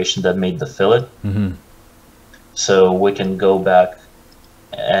the operation that made the fillet. So we can go back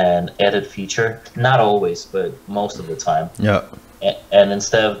and edit feature. Not always, but most of the time. Yeah. And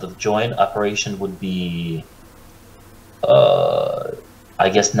instead of the join operation would be, I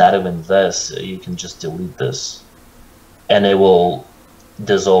guess not even this. You can just delete this, and it will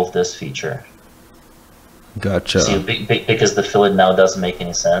dissolve this feature. Gotcha. See, because the fillet now doesn't make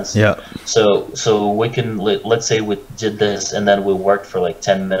any sense. Yeah. So we can, let's say we did this and then we worked for like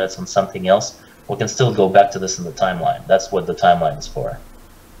 10 minutes on something else. We can still go back to this in the timeline. That's what the timeline is for.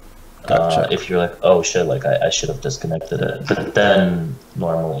 Gotcha. If you're like, oh shit, like I should have disconnected it, but then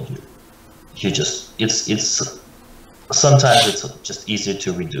normally you just it's sometimes it's just easier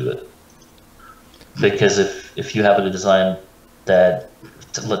to redo it, because if you have a design that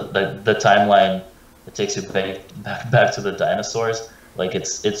the timeline, it takes you back to the dinosaurs, like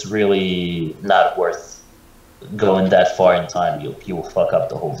it's really not worth going that far in time. You will fuck up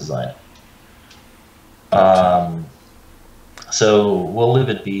the whole design. So we'll leave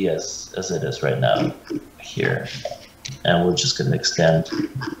it be as it is right now here, and we're just gonna extend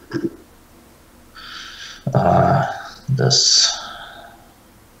this.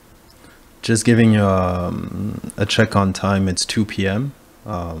 Just giving you a check on time. It's 2 p.m.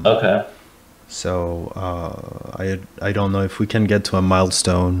 Okay. So I don't know if we can get to a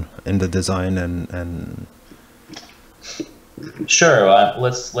milestone in the design and. Sure.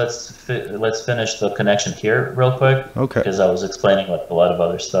 Let's finish the connection here real quick. Okay. Because I was explaining like a lot of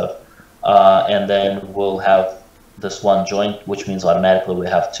other stuff, and then we'll have this one joint, which means automatically we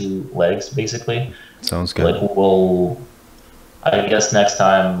have two legs basically. Sounds good. Like I guess next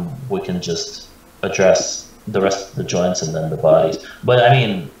time we can just address the rest of the joints and then the bodies. But I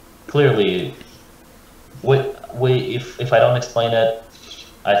mean, clearly, if I don't explain it,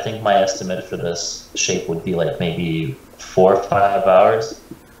 I think my estimate for this shape would be like maybe 4 or 5 hours.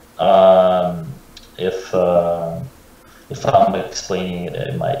 If I'm explaining it,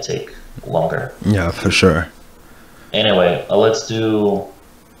 it might take longer. Yeah, for sure. Anyway, let's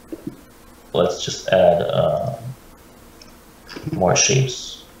just add more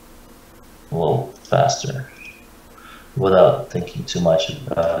shapes a little faster without thinking too much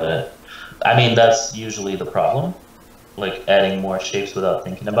about it. I mean, that's usually the problem, like adding more shapes without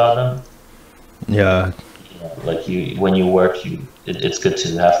thinking about them. Yeah. Like when you work, it's good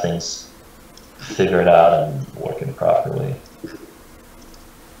to have things figured out and working properly.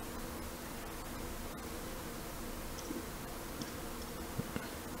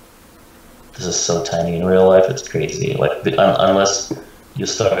 This is so tiny in real life, it's crazy. Like unless you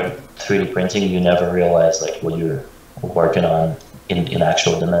start 3D printing, you never realize like what you're working on in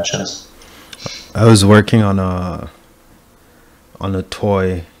actual dimensions. I was working on a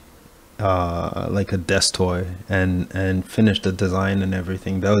toy, like a desk toy, and finished the design and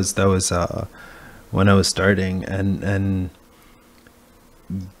everything. That was when I was starting, and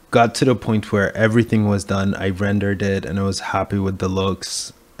got to the point where everything was done. I rendered it and I was happy with the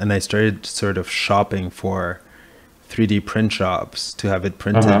looks, and I started sort of shopping for 3D print shops to have it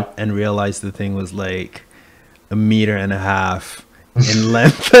printed, and realized the thing was like 1.5 meters in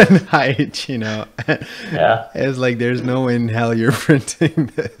length and height, you know. Yeah. It's like there's no way in hell you're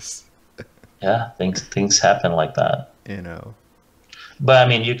printing this. Yeah, things happen like that. You know. But I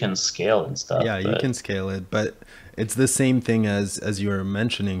mean, you can scale and stuff. Yeah, you can scale it, but it's the same thing as you were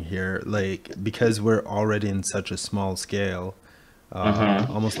mentioning here. Like, because we're already in such a small scale,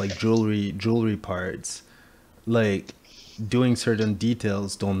 almost like jewelry parts, like doing certain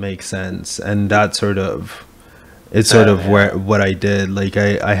details don't make sense, and that sort of what I did. Like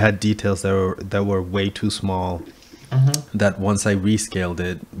I had details that were way too small, that once I rescaled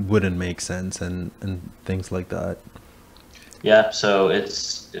it wouldn't make sense, and things like that. Yeah, so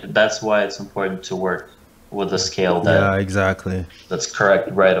that's why it's important to work with a scale that's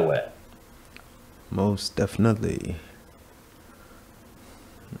correct right away. Most definitely.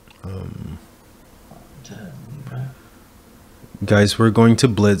 Guys, we're going to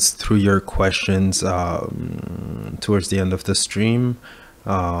blitz through your questions towards the end of the stream.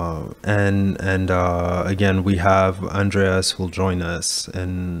 Again, we have Andreas who'll join us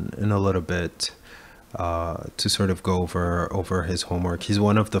in a little bit to sort of go over his homework. He's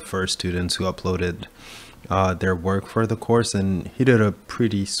one of the first students who uploaded their work for the course, and he did a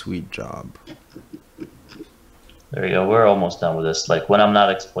pretty sweet job. There you go. We're almost done with this. Like, when I'm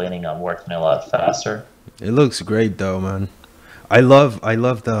not explaining, I'm working a lot faster. It looks great though, man. I love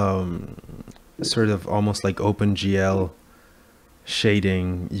the sort of almost like OpenGL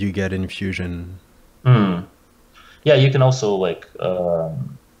shading you get in Fusion. Yeah, you can also like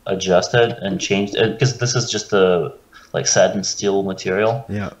adjust it and change it, because this is just a like satin steel material.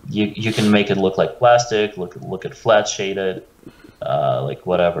 Yeah, you can make it look like plastic, look at flat shaded, like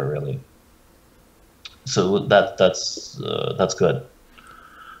whatever really. So that's good.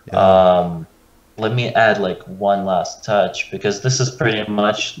 yeah. Let me add like one last touch, because this is pretty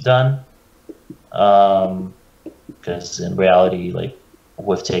much done. Because in reality, like,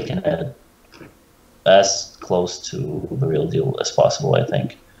 we've taken it as close to the real deal as possible, I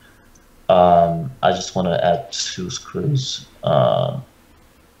think. I just want to add 2 screws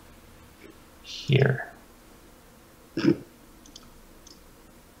here.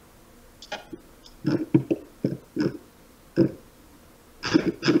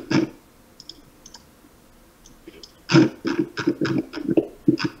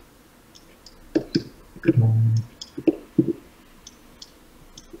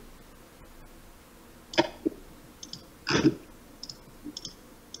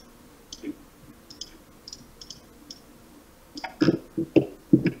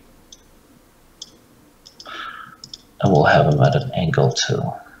 And we'll have them at an angle too.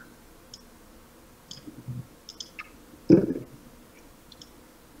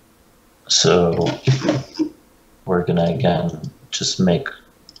 So we're gonna again just make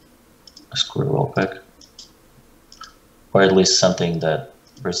a screw real quick, or at least something that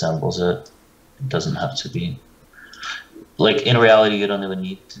resembles it. It doesn't have to be like, in reality, you don't even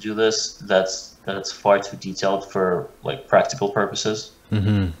need to do this. That's far too detailed for like practical purposes.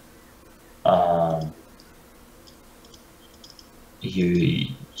 Mm-hmm.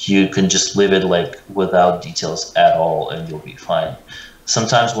 You can just leave it like without details at all, and you'll be fine.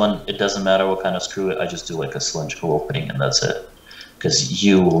 Sometimes when it doesn't matter what kind of screw, I just do like a cylindrical opening and that's it, because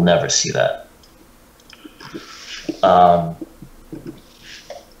you will never see that. I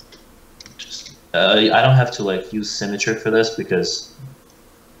don't have to like use symmetry for this, because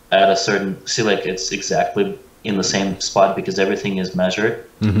at a certain, see, like, it's exactly in the same spot because everything is measured.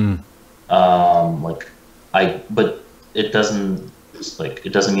 Mm-hmm. But it doesn't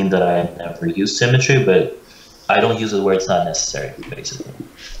mean that I never use symmetry, but I don't use it where it's not necessary, basically.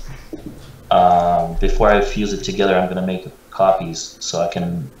 Before I fuse it together, I'm gonna make copies so I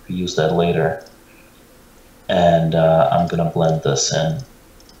can use that later. And I'm gonna blend this in,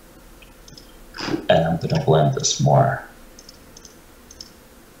 and I'm gonna blend this more.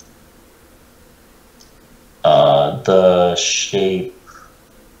 The shape,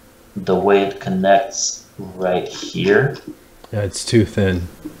 the way it connects right here, Yeah, it's too thin.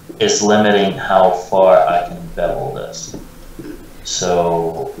 is limiting how far I can bevel this.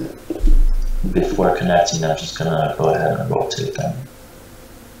 So before connecting, I'm just gonna go ahead and rotate them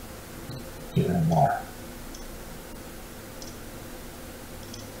even more.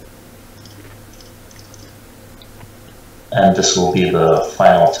 And this will be the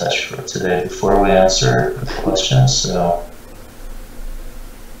final touch for today before we answer the questions. So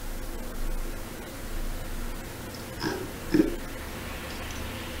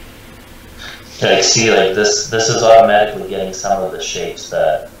like, see, like this is automatically getting some of the shapes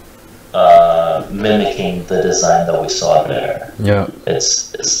that mimicking the design that we saw there. Yeah.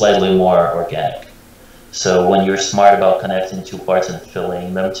 It's slightly more organic. So when you're smart about connecting 2 parts and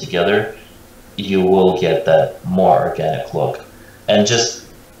filling them together, you will get that more organic look. And just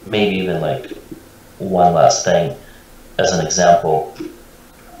maybe even like one last thing as an example,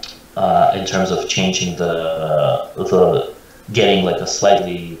 in terms of changing the getting like a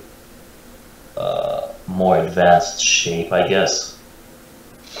slightly more advanced shape, I guess.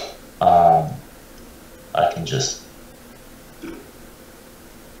 I can just,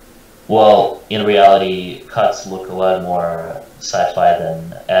 well, in reality, cuts look a lot more sci-fi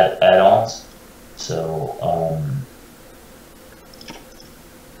than add-ons. So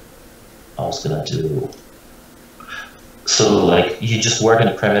I was gonna do, so like, you just work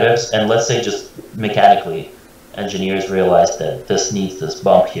in primitives, and let's say just mechanically, engineers realize that this needs this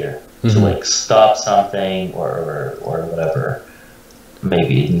bump here to like stop something or whatever.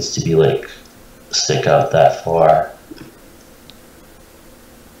 Maybe it needs to be like stick out that far.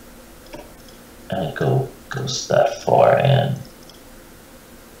 And it goes that far in.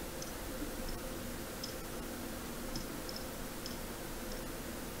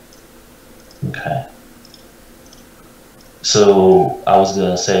 Okay. So I was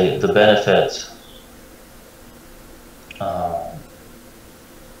gonna say the benefit. I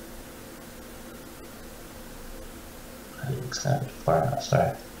didn't extend it far enough.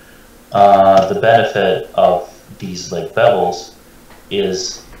 Sorry. The benefit of these like bevels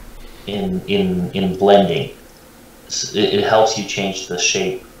is in blending. It helps you change the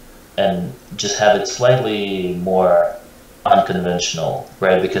shape and just have it slightly more unconventional,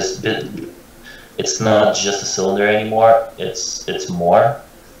 right? Because it's not just a cylinder anymore. It's more,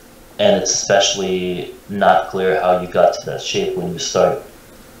 and it's especially not clear how you got to that shape when you start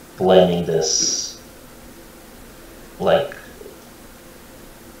blending this like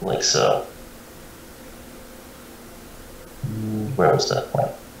so. Where was that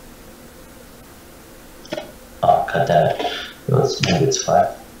point? Oh, god damn it. Maybe it's 5.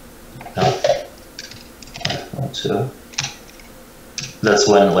 No. 5.2. That's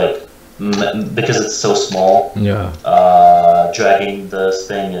when, like, because it's so small, Yeah. Dragging this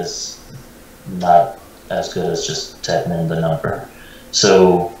thing is not as good as just typing in the number.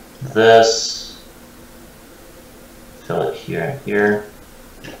 So this, fill it here and here.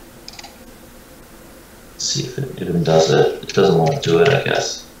 See if it even does it. It doesn't want to do it, I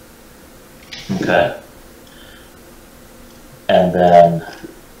guess. Okay. And then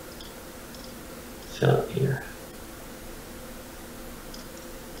fill it here.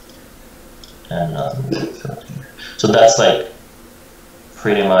 And fill it here. So that's like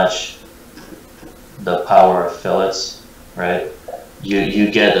pretty much the power of fillets, right? You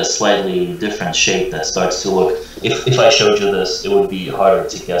get a slightly different shape that starts to look. If I showed you this, it would be harder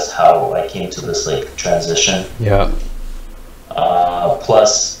to guess how I came to this like transition. Yeah.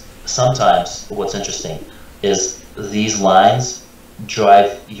 Plus, sometimes what's interesting is these lines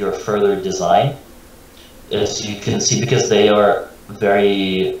drive your further design. As you can see, because they are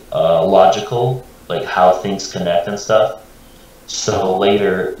very logical, like how things connect and stuff. So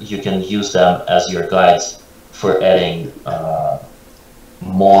later you can use them as your guides for adding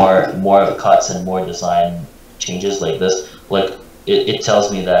more cuts and more design changes like this. Like it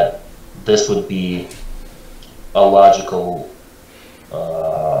tells me that this would be a logical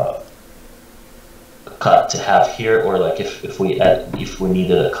cut to have here, or like if we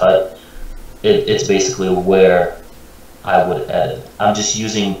needed a cut, it's basically where I would edit. I'm just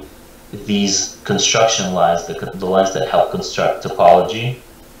using these construction lines, the lines that help construct topology.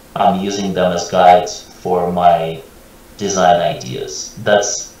 I'm using them as guides for my design ideas.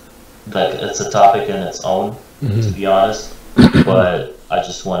 That's like, it's a topic in its own, to be honest, but I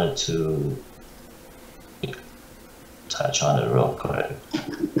just wanted to touch on it real quick.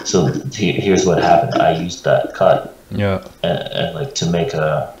 So here's what happened. I used that cut, Yeah. and like to make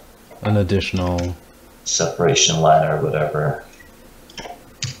An additional separation line or whatever.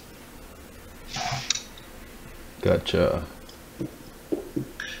 Gotcha.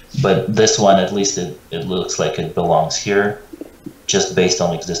 But this one, at least it looks like it belongs here, just based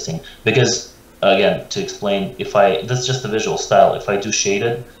on existing. Because again, to explain, this is just the visual style. If I do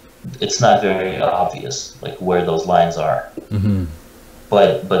shaded, it's not very obvious like where those lines are. Mm-hmm.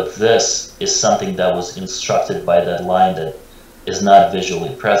 But this is something that was instructed by that line that is not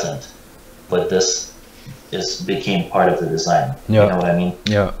visually present, but this became part of the design. Yeah. You know what I mean?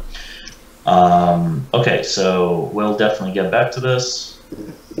 Yeah. Okay, so we'll definitely get back to this.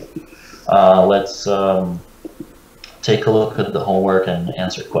 Let's take a look at the homework and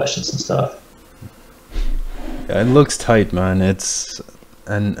answer questions and stuff. Yeah, it looks tight, man. It's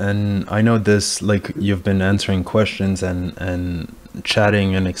and I know this, like, you've been answering questions and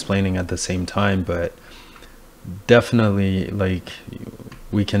chatting and explaining at the same time, but definitely, like,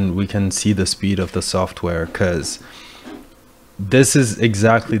 we can see the speed of the software, because this is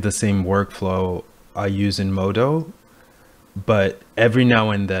exactly the same workflow I use in Modo, but every now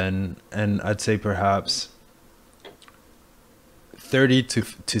and then, and I'd say perhaps 30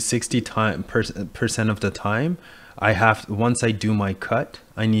 to 60 percent of the time, once I do my cut,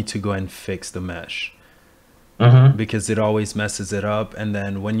 I need to go and fix the mesh. Because it always messes it up. And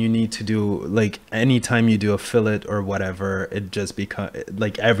then when you need to do, like, anytime you do a fillet or whatever, it just becomes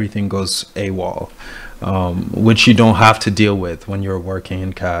like everything goes AWOL, which you don't have to deal with when you're working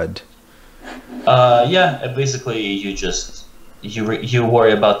in CAD. Yeah, basically you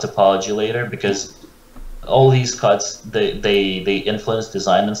worry about topology later, because all these cuts, they influence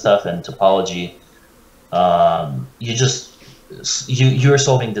design and stuff, and topology, you just you're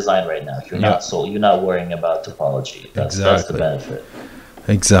solving design right now. You're not worrying about topology. That's the benefit.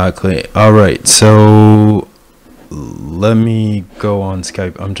 Exactly. All right. So let me go on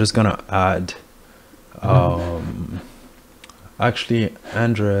Skype. I'm just gonna add. Actually,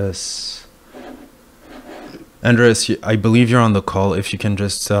 Andres, I believe you're on the call. If you can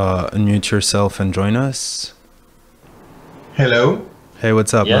just unmute yourself and join us. Hello. Hey,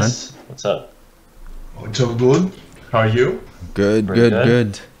 what's up, man? Yes. What's up? It's all good. How are you?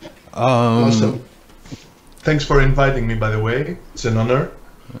 Good. Awesome. Thanks for inviting me, by the way. It's an honor.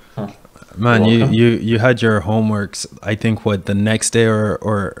 Man, you had your homeworks, I think, the next day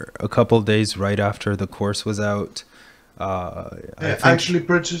or a couple days right after the course was out. I actually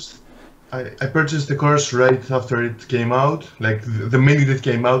purchased I purchased the course right after it came out. Like the minute it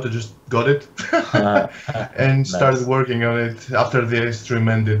came out, I just got it and started working on it after the stream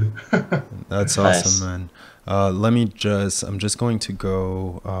ended. That's awesome, man. I'm just going to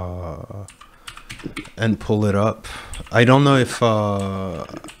go and pull it up. I don't know if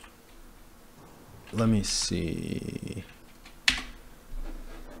let me see.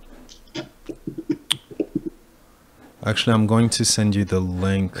 Actually, I'm going to send you the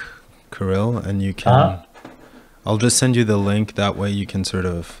link, Kirill, and you can... I'll just send you the link. That way you can sort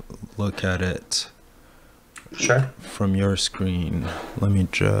of look at it from your screen. Let me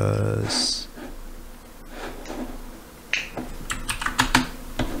just...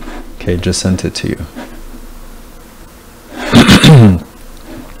 Okay, just sent it to you.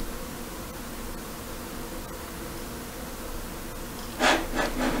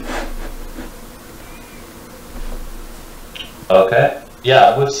 Okay.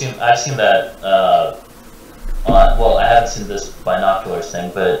 Yeah, I've seen that. Well, I haven't seen this binoculars thing,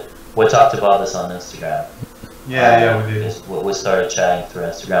 but we talked about this on Instagram. Yeah, we did. We started chatting through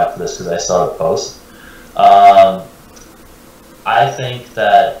Instagram for this because I saw the post. I think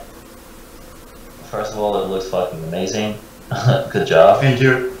that first of all, it looks fucking amazing. Good job. Thank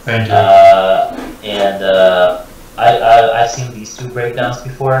you. I've seen these two breakdowns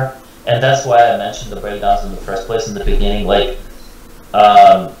before. And that's why I mentioned the breakdowns in the first place in the beginning. Like,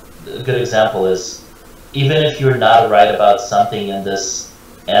 a good example is, even if you're not right about something in this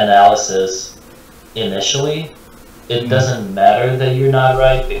analysis initially, it doesn't matter that you're not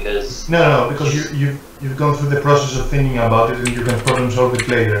right because... No, because you've gone through the process of thinking about it and you can problem solve it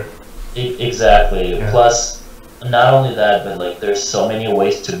later. Exactly. Yeah. Plus, not only that, but like, there's so many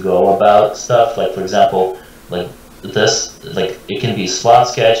ways to go about stuff. Like, for example, like, this, like, it can be slot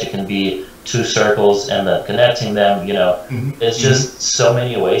sketch, it can be two circles and then connecting them, you know. It's just so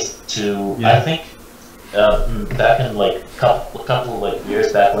many ways to... I think back in like a couple like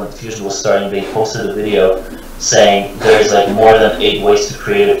years back when Fusion was starting, they posted a video saying there's like more than 8 ways to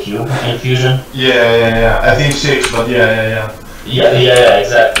create a cube in Fusion. Yeah. I think 6, but yeah,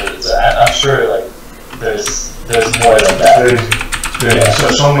 exactly. So I'm sure like there's more than that.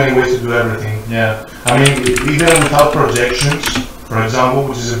 So many ways to do everything. Yeah. I mean, even without projections, for example,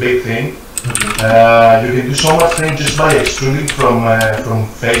 which is a big thing, you can do so much things just by extruding from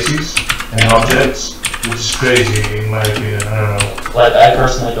faces and objects, which is crazy in my opinion. I don't know. Like, I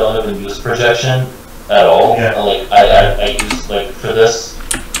personally don't even use projection at all. Yeah. Like, I use, like, for this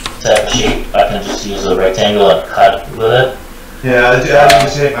type of shape, I can just use a rectangle and cut with it. Yeah, I did the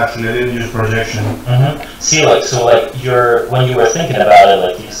same actually. I didn't use projection. See, like, so, like, when you were thinking about it,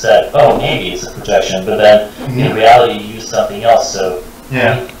 like, you said, oh, maybe it's a projection, but then in reality, you use something else. So,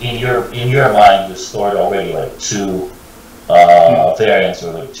 in your mind, you stored already like 2 variants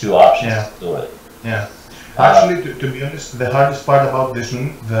or like 2 options to do it. Yeah. Actually, to be honest, the hardest part about this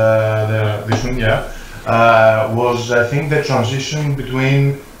one, was I think the transition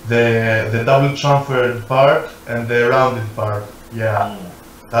between the double chamfered part and the rounded part. Yeah,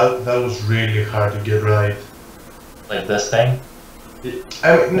 that was really hard to get right. Like this thing?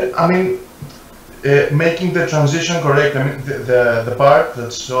 I mean, making the transition correct. I mean, the part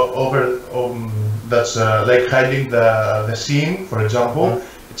that's that's like hiding the seam, for example.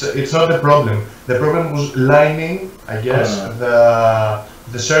 It's not the problem. The problem was lining, I guess,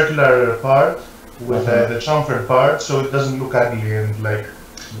 the circular part with the chamfered part, so it doesn't look ugly and like.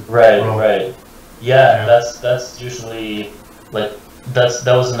 Right. Yeah, that's usually like that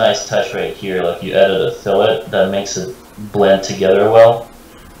was a nice touch right here. Like you added a fillet that makes it blend together well.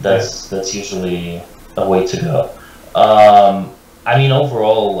 That's usually a way to go. I mean,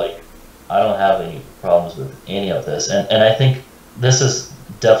 overall, like I don't have any problems with any of this, and I think this is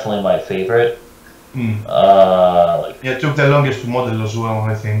definitely my favorite. It took the longest to model as well,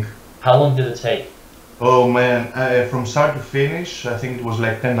 I think. How long did it take? Oh man, from start to finish, I think it was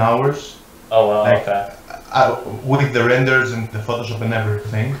like 10 hours. Oh wow, like, okay. with the renders and the Photoshop and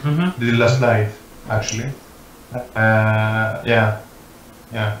everything. Mm-hmm. Did it last night, actually.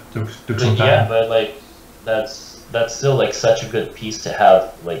 Yeah, took some time. Yeah, but like that's still like such a good piece to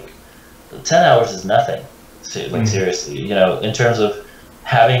have. Like 10 hours is nothing. Like seriously, you know, in terms of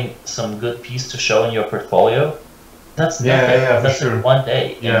having some good piece to show in your portfolio, that's nothing. That's sure. like one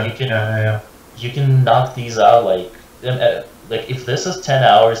day, and you can knock these out like if this is 10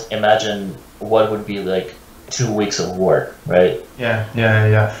 hours, imagine what would be like 2 weeks of work, right? Yeah.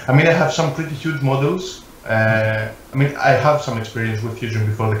 I mean, I have some pretty huge models. I mean, I have some experience with Fusion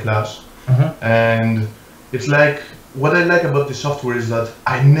before the class, and it's like, what I like about the software is that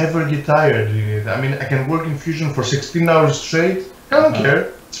I never get tired in it. I mean, I can work in Fusion for 16 hours straight. I don't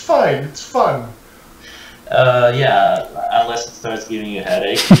care. It's fine. It's fun. Yeah, unless it starts giving you a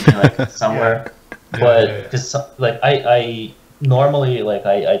headache, like somewhere. But because like I normally like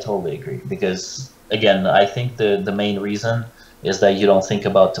I totally agree, because again I think the main reason is that you don't think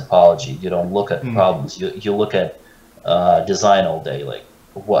about topology, you don't look at problems, you look at design all day, like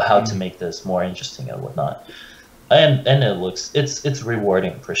how to make this more interesting and whatnot. And it looks it's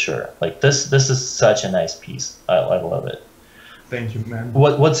rewarding for sure. Like this is such a nice piece. I love it. Thank you, man.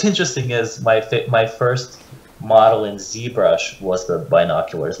 What's interesting is my first model in ZBrush was the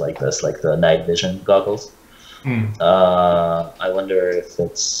binoculars like this, like the night vision goggles. I wonder if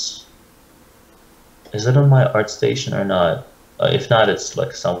is it on my ArtStation or not? If not, it's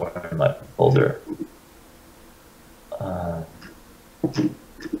like somewhere in my folder.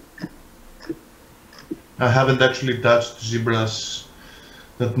 I haven't actually touched ZBrush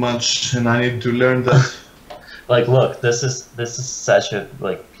that much, and I need to learn that. Like, look, this is such a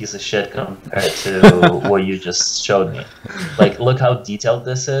like piece of shit compared to what you just showed me. Like, look how detailed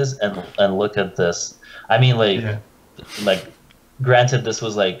this is, and look at this. I mean, like, granted, this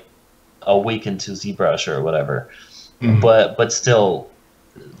was like a week into ZBrush or whatever, but still,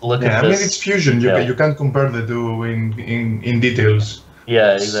 look at this. I mean, it's Fusion. You can't compare the two in details.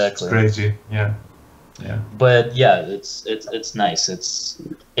 Yeah, exactly. It's crazy. Yeah. But yeah, it's nice.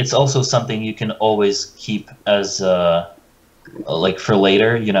 It's also something you can always keep as like for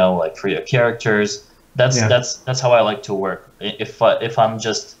later, you know, like for your characters. That's how I like to work. If I'm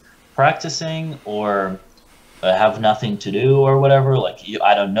just practicing or have nothing to do or whatever, like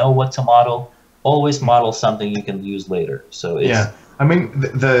I don't know what to model, always model something you can use later. So it's, I mean,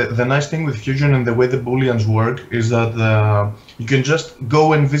 the nice thing with Fusion and the way the booleans work is that you can just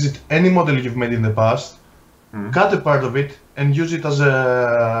go and visit any model you've made in the past, cut a part of it, and use it as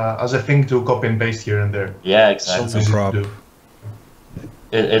a thing to copy and paste here and there. Yeah, exactly. So easy to do.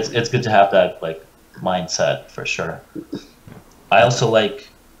 It's good to have that like mindset for sure. I also like,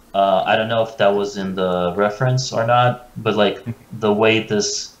 I don't know if that was in the reference or not, but like the way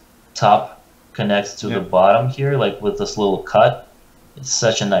this top connects to the bottom here, like with this little cut. It's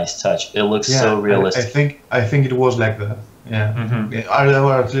such a nice touch. It looks so realistic. I think it was like that. Yeah.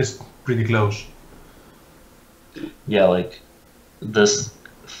 Or at least pretty close. Yeah, like this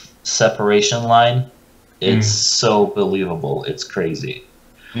separation line, it's so believable. It's crazy.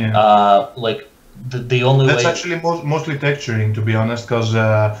 Yeah. Like the only way. That's actually mostly texturing, to be honest, because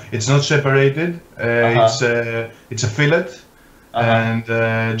it's not separated. It's a fillet. And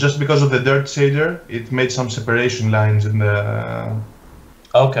just because of the dirt shader, it made some separation lines in the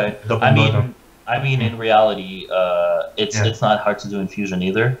top and bottom. I mean, in reality, it's not hard to do in Fusion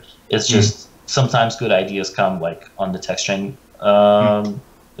either. It's just sometimes good ideas come like on the texturing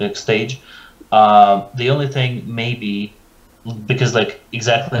stage. The only thing maybe, because like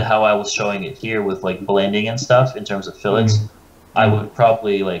exactly how I was showing it here with like blending and stuff in terms of fillets, I would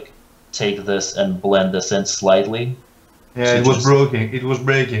probably like take this and blend this in slightly. Yeah, it was breaking. It was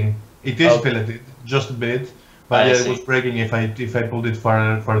breaking. It is filleted just a bit, but it was breaking if I pulled it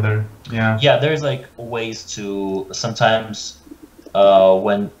further. Yeah. Yeah, there's like ways to sometimes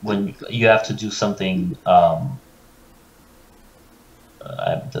when you have to do something. I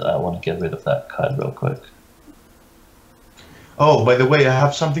want to get rid of that cut real quick. Oh, by the way, I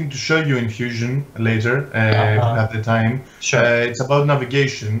have something to show you in Fusion later if you have the time. Sure. It's about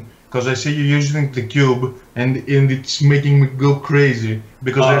navigation. Because I see you using the cube, and it's making me go crazy.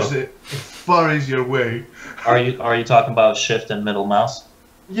 Because there's a far easier way. Are you talking about shift and middle mouse?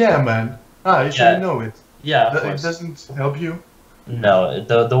 Yeah, man. You should know it. Yeah, it doesn't help you. No,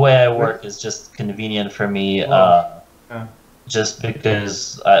 the way I work is just convenient for me. Just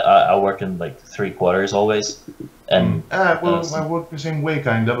because I work in like 3/4 always, and I work the same way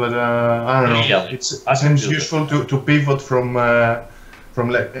kinda, but I don't know. Yeah, it seems useful to pivot from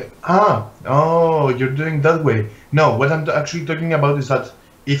like you're doing that way. No, what I'm actually talking about is that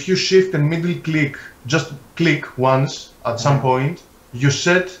if you shift and middle click, just click once at some point, you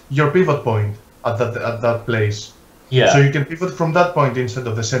set your pivot point at that place. Yeah. So you can pivot from that point instead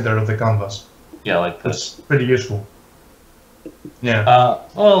of the center of the canvas. Yeah, like That's this. pretty useful. Yeah.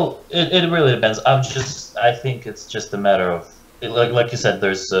 Well, it really depends. I think it's just a matter of, like you said,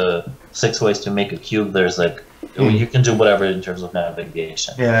 there's 6 ways to make a cube. There's like, you can do whatever in terms of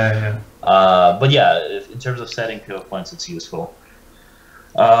navigation. Yeah. But yeah, in terms of setting pivot points, it's useful.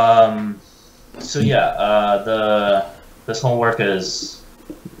 So yeah, this homework is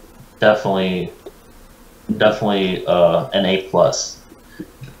definitely an A+.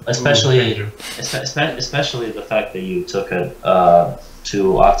 Especially the fact that you took it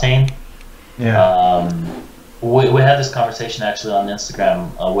to Octane. Yeah. We had this conversation actually on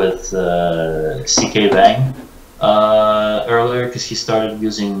Instagram with CK Bang earlier, because he started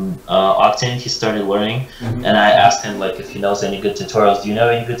using Octane. He started learning, and I asked him like if he knows any good tutorials. Do you know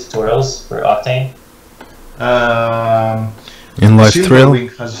any good tutorials for Octane? In Life Thrill?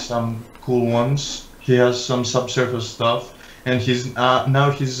 Silverwing has some cool ones. He has some subsurface stuff, and he's now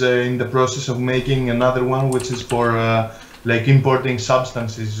in the process of making another one, which is for like importing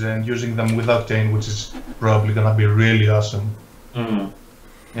substances and using them with Octane, which is probably gonna be really awesome.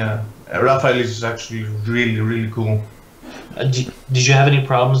 Yeah, Raphael is actually really cool. Did you have any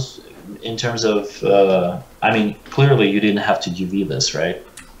problems in terms of? I mean, clearly you didn't have to UV this, right?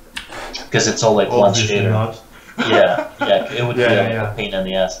 Because it's all like one shader. Not. Yeah, it would be a pain in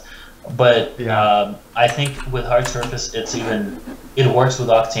the ass. But I think with hard surface, it works with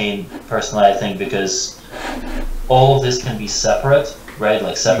Octane personally. I think because all of this can be separate, right?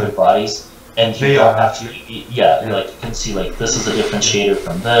 Like separate bodies, and you don't have to. Like you can see like this is a different shader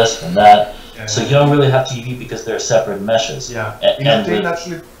from this, from that. So you don't really have to UV because they're separate meshes. Yeah. In Octane,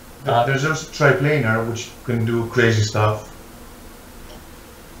 actually, there's also triplanar, which can do crazy stuff.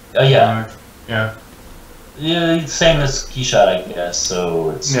 Yeah. Yeah. Yeah, same as Keyshot, I guess.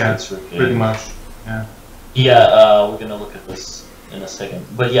 So it's really, pretty much. Yeah. Yeah, we're gonna look at this in a second.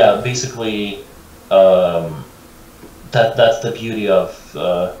 But yeah, basically, that's the beauty of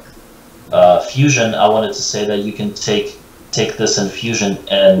Fusion. I wanted to say that you can take this in Fusion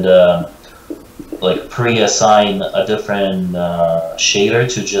and like pre-assign a different shader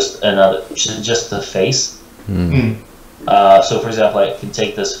to just the face. So for example, I can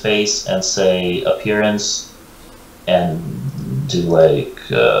take this face and say appearance and do like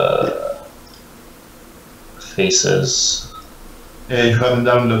faces. Yeah, you haven't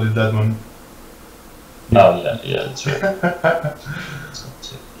downloaded that one. Oh yeah, that's right.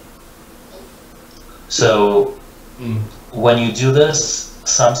 So when you do this,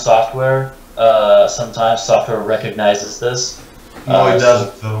 some software, sometimes software recognizes this. No, it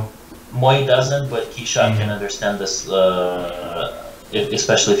doesn't though. Moi doesn't, but Keyshot can understand this,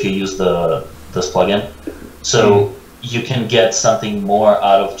 especially if you use this plugin. So you can get something more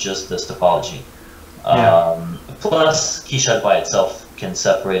out of just this topology. Plus, Keyshot by itself can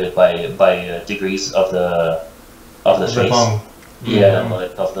separate it by degrees of the face. Like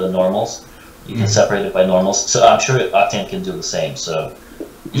of the normals. You can separate it by normals. So I'm sure Octane can do the same. So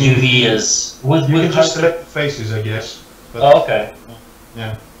UV is you can just select the faces, I guess. But oh, okay.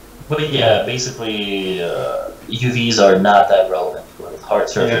 Yeah. But yeah, basically UVs are not that relevant with hard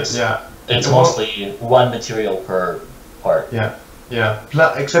surface. It's mostly one material per part.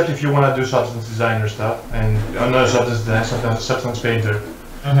 Except if you want to do substance designer stuff, and no substance design, substance painter,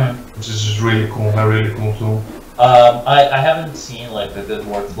 which is really cool, a really cool tool. I haven't seen like a good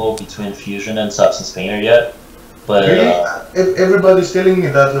workflow between Fusion and Substance Painter yet, but everybody's telling me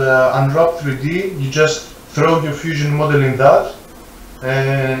that Unwrap 3D, you just throw your Fusion model in that,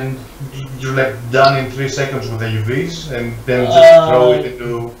 and you're like done in 3 seconds with the UVs, and then just throw it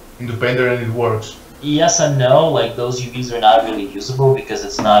into Painter and it works. Yes and no. Like those UVs are not really usable because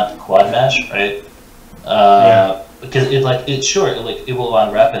it's not quad mesh, right? Because it will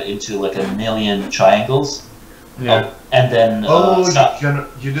unwrap it into like a million triangles. And then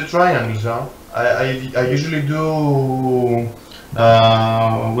you do triangles, huh? I usually do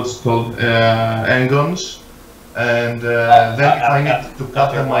what's it called n-gons. And then if I need to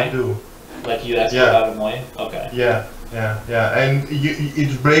cut them, I do. Like you export out of Moi? Okay. Yeah. And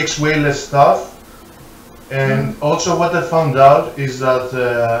it breaks way less stuff. And also what I found out is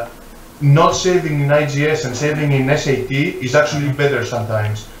that not saving in IGS and saving in SAT is actually better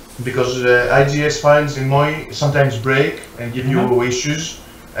sometimes. Because IGS files in Moi sometimes break and give you issues,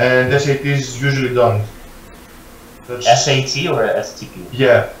 and SATs usually don't. SAT or STP?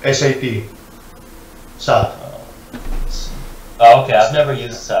 Yeah, SAT. SAT. Oh, okay, I've never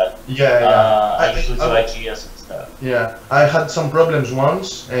used SAT. I usually do IGS instead. Yeah, I had some problems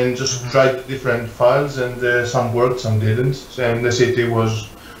once and just tried different files, and some worked, some didn't. And the city was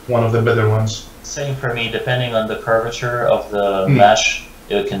one of the better ones. Same for me. Depending on the curvature of the mesh,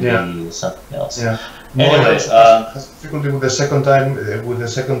 it can be something else. Yeah. Anyway, has difficulty with the second time with the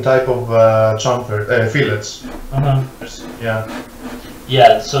second type of chamfer fillets. Yeah.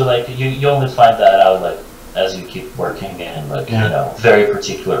 Yeah. So like you only find that out like as you keep working and like you know very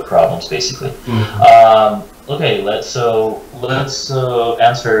particular problems basically. Okay. Let's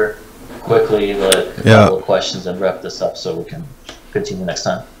answer quickly like a couple of questions and wrap this up so we can continue next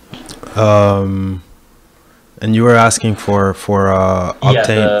time. And you were asking for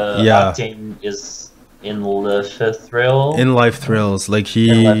Octane. Yeah, Octane is in Life-Thrill. In Life-Thrills, like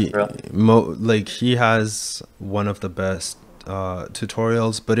he has one of the best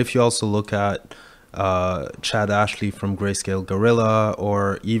tutorials. But if you also look at Chad Ashley from Grayscale Gorilla,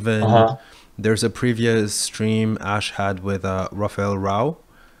 or even there's a previous stream Ash had with Rafael Rao.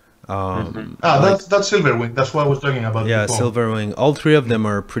 That's Silverwing. That's what I was talking about. Yeah, before. Silverwing. All three of them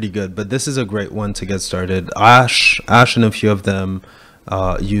are pretty good, but this is a great one to get started. Ash and a few of them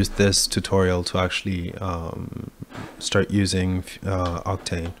used this tutorial to actually start using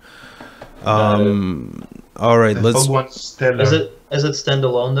Octane. All right, let's. Is it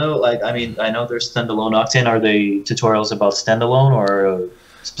standalone though? Like, I mean, I know there's standalone Octane. Are they tutorials about standalone or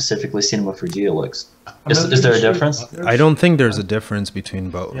specifically Cinema 4D Elix? Is there a difference? I don't think there's a difference between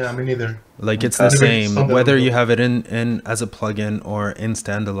both. Yeah, me neither. Like it's the same whether you have it in as a plugin or in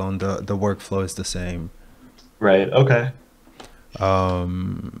standalone. The workflow is the same. Right. Okay.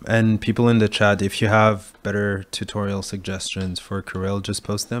 And people in the chat, if you have better tutorial suggestions for Kirill, just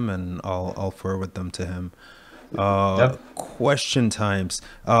post them and I'll forward them to him. Question times.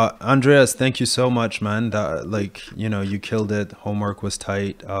 Andreas, thank you so much, man. That, like, you know, you killed it. Homework was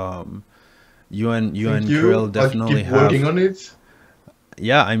tight. You and Kirill definitely keep working on it.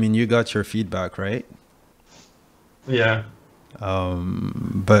 Yeah, I mean, you got your feedback, right? Yeah.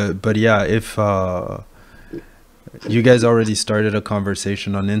 But yeah, if you guys already started a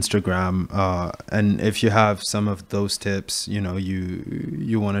conversation on Instagram, and if you have some of those tips, you know,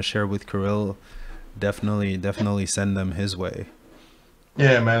 you want to share with Kirill, definitely send them his way.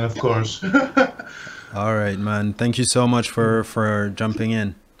 Yeah, man, of course. All right, man. Thank you so much for jumping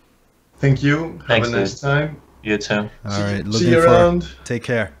in. Thank you. Thanks, have a nice time. You too. All right. See you around. Take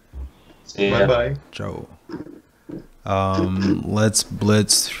care. See ya. Bye-bye. Ciao. Let's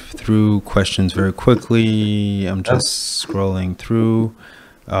blitz through questions very quickly. I'm just scrolling through.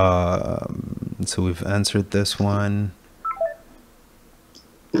 So we've answered this one.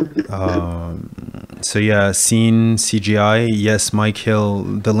 So yeah, Scene CGI. Yes, Mike Hill,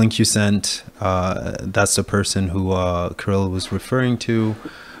 the link you sent, that's the person who Kirill was referring to.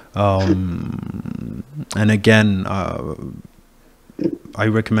 And again, I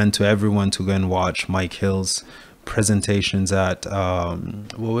recommend to everyone to go and watch Mike Hill's presentations at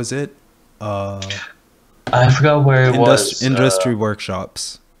what was it? I forgot where it was. Industry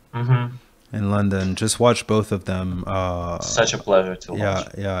workshops in London. Just watch both of them. Such a pleasure to watch.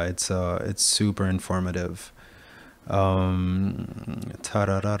 Yeah, it's super informative.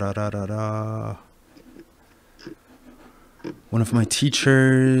 One of my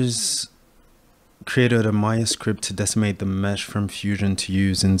teachers created a Maya script to decimate the mesh from Fusion to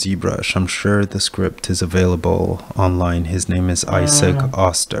use in ZBrush. I'm sure the script is available online. His name is Isaac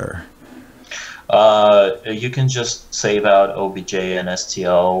Oster. You can just save out OBJ and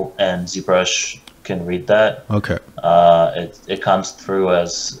STL, and ZBrush can read that. Okay. It comes through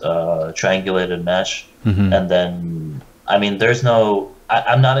as triangulated mesh, and then I mean, there's no.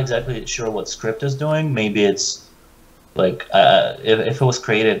 I'm not exactly sure what script is doing. Maybe it's like if it was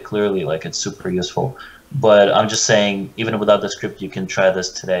created clearly, like it's super useful. But I'm just saying, even without the script, you can try this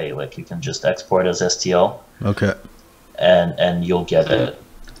today. Like you can just export as STL. Okay. And you'll get it.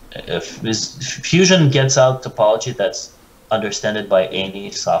 If Fusion gets out topology that's understood by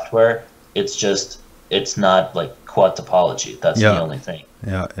any software, it's not like quad topology. That's the only thing.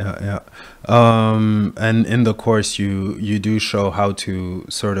 Yeah. And in the course, you do show how to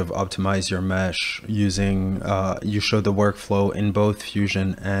sort of optimize your mesh using. You show the workflow in both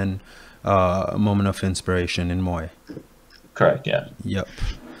Fusion and Moment of Inspiration in Moi. Correct. Yeah. Yep.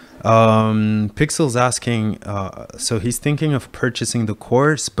 Pixel's asking, so he's thinking of purchasing the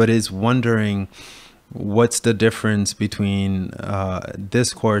course, but is wondering what's the difference between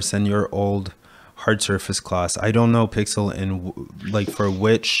this course and your old hard surface class. I don't know, Pixel, in like for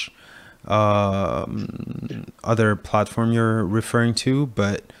which other platform you're referring to,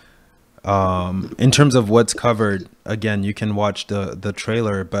 but In terms of what's covered, again, you can watch the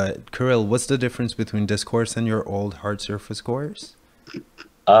trailer. But Kirill, what's the difference between this course and your old hard surface course?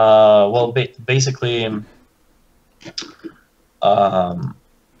 Well, basically, I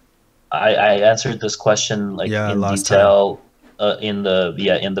answered this question like in detail in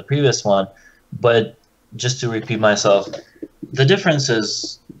the previous one, but just to repeat myself, the difference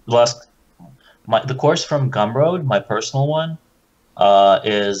is the course from Gumroad, my personal one,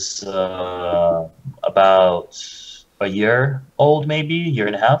 is about a year old, maybe year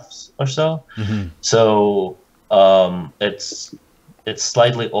and a half or so. Mm-hmm. So it's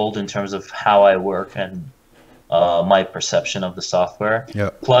slightly old in terms of how I work and my perception of the software. Yeah.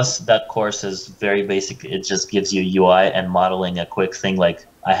 Plus, that course is very basic. It just gives you UI and modeling, a quick thing like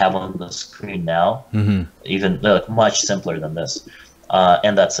I have on the screen now. Mm-hmm. Even much simpler than this,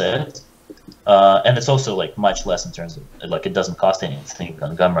 and that's it. And it's also like much less in terms of like it doesn't cost anything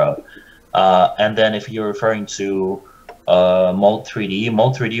on Gumroad. And then if you're referring to Mold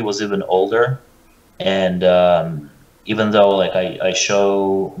 3D was even older, and even though like I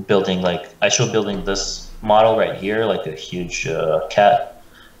show building this model right here, like a huge cat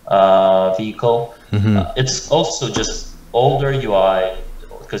vehicle. Mm-hmm. It's also just older UI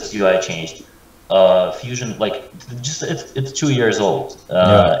because UI changed. Fusion, like just it's 2 years old.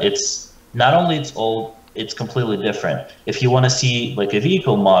 It's not only it's old, it's completely different. If you want to see like a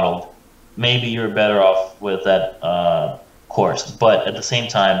vehicle model, maybe you're better off with that course. But at the same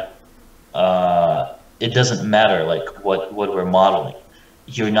time, it doesn't matter like what we're modeling.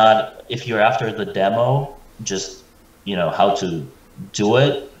 You're not, if you're after the demo, just how to do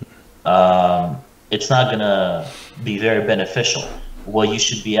it, it's not gonna be very beneficial. What you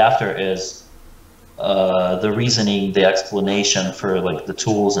should be after is the reasoning, the explanation for like the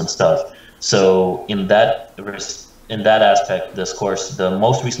tools and stuff. So in that aspect, this course, the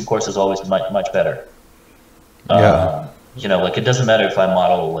most recent course, is always much better. Like it doesn't matter if I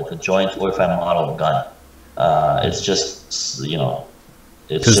model like a joint or if I model a gun. It's just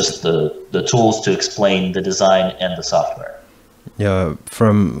it's just the tools to explain the design and the software. Yeah,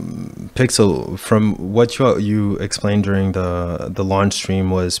 from Pixel, from what you explained during the launch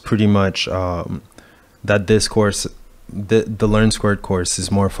stream was pretty much that this course, the Learn Squared course, is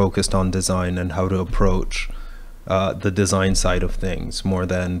more focused on design and how to approach the design side of things more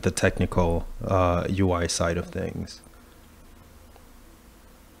than the technical UI side of things.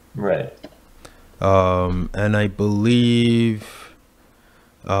 Right. And I believe,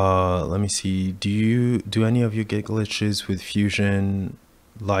 let me see, do any of you get glitches with Fusion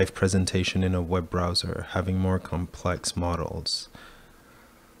live presentation in a web browser, having more complex models?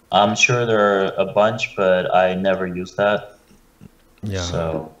 I'm sure there are a bunch, but I never use that. Yeah.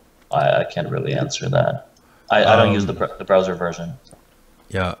 So I can't really answer that. I don't use the browser version.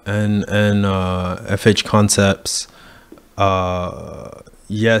 Yeah, and FH Concepts,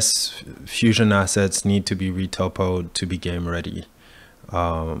 yes, Fusion assets need to be retopoed to be game ready.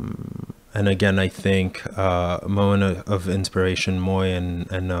 And again, I think moment of inspiration, Moy and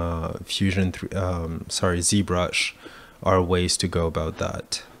Fusion, ZBrush are ways to go about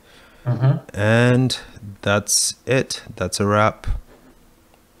that. Mm-hmm. And that's it. That's a wrap.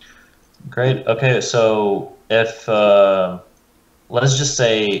 Great. Okay, so if let's just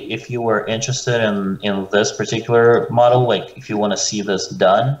say if you were interested in this particular model, like if you want to see this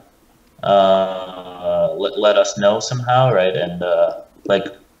done, let us know somehow, right? And like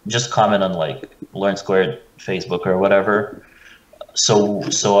just comment on like Learn Squared Facebook or whatever, so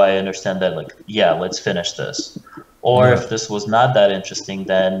I understand that like, yeah, let's finish this. Or if this was not that interesting,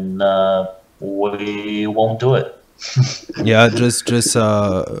 then we won't do it. Yeah, just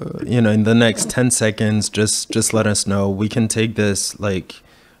in the next 10 seconds, just let us know. We can take this like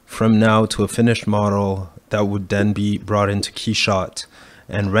from now to a finished model that would then be brought into Keyshot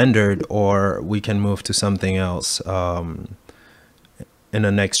and rendered, or we can move to something else in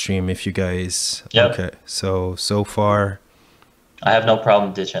the next stream if you guys. Yep. Okay, so far I have no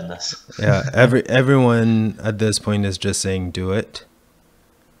problem ditching this. Yeah, everyone at this point is just saying do it.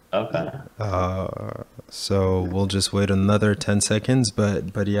 Okay. So we'll just wait another 10 seconds,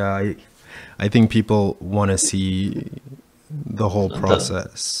 but yeah, I think people want to see the whole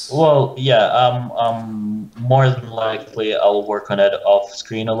process. Well, yeah, more than likely I'll work on it off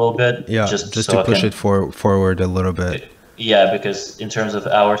screen a little bit. Yeah, just so to push it forward a little bit. Yeah, because in terms of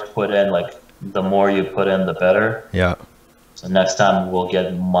hours put in, like the more you put in, the better. Yeah. So next time we'll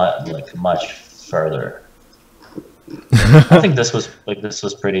get much further. I think this was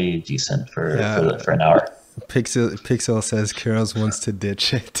pretty decent for an hour. Pixel says Kirill wants to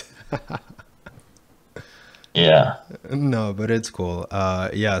ditch it. Yeah. No, but it's cool.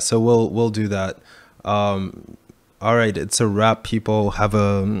 Yeah, so we'll do that. All right, it's a wrap, people. Have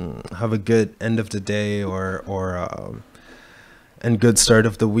a good end of the day or and good start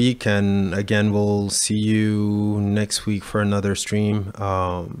of the week. And again, we'll see you next week for another stream.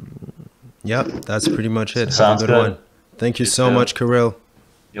 Yeah, that's pretty much it. Have Sounds a good good. one. Thank you You so too. much, Kirill.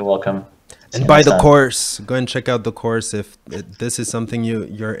 You're welcome. See And you buy next the time. course. Go and check out the course if this is something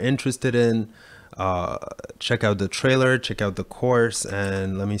you're interested in. Check out the trailer, check out the course,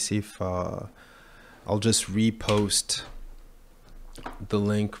 and let me see if I'll just repost the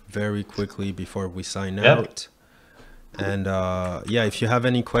link very quickly before we sign out. And yeah, if you have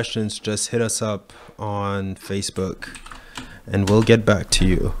any questions, just hit us up on Facebook and we'll get back to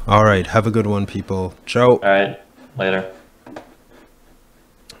you. All right, have a good one, people. Ciao. All right. Later.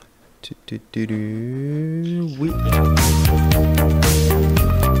 We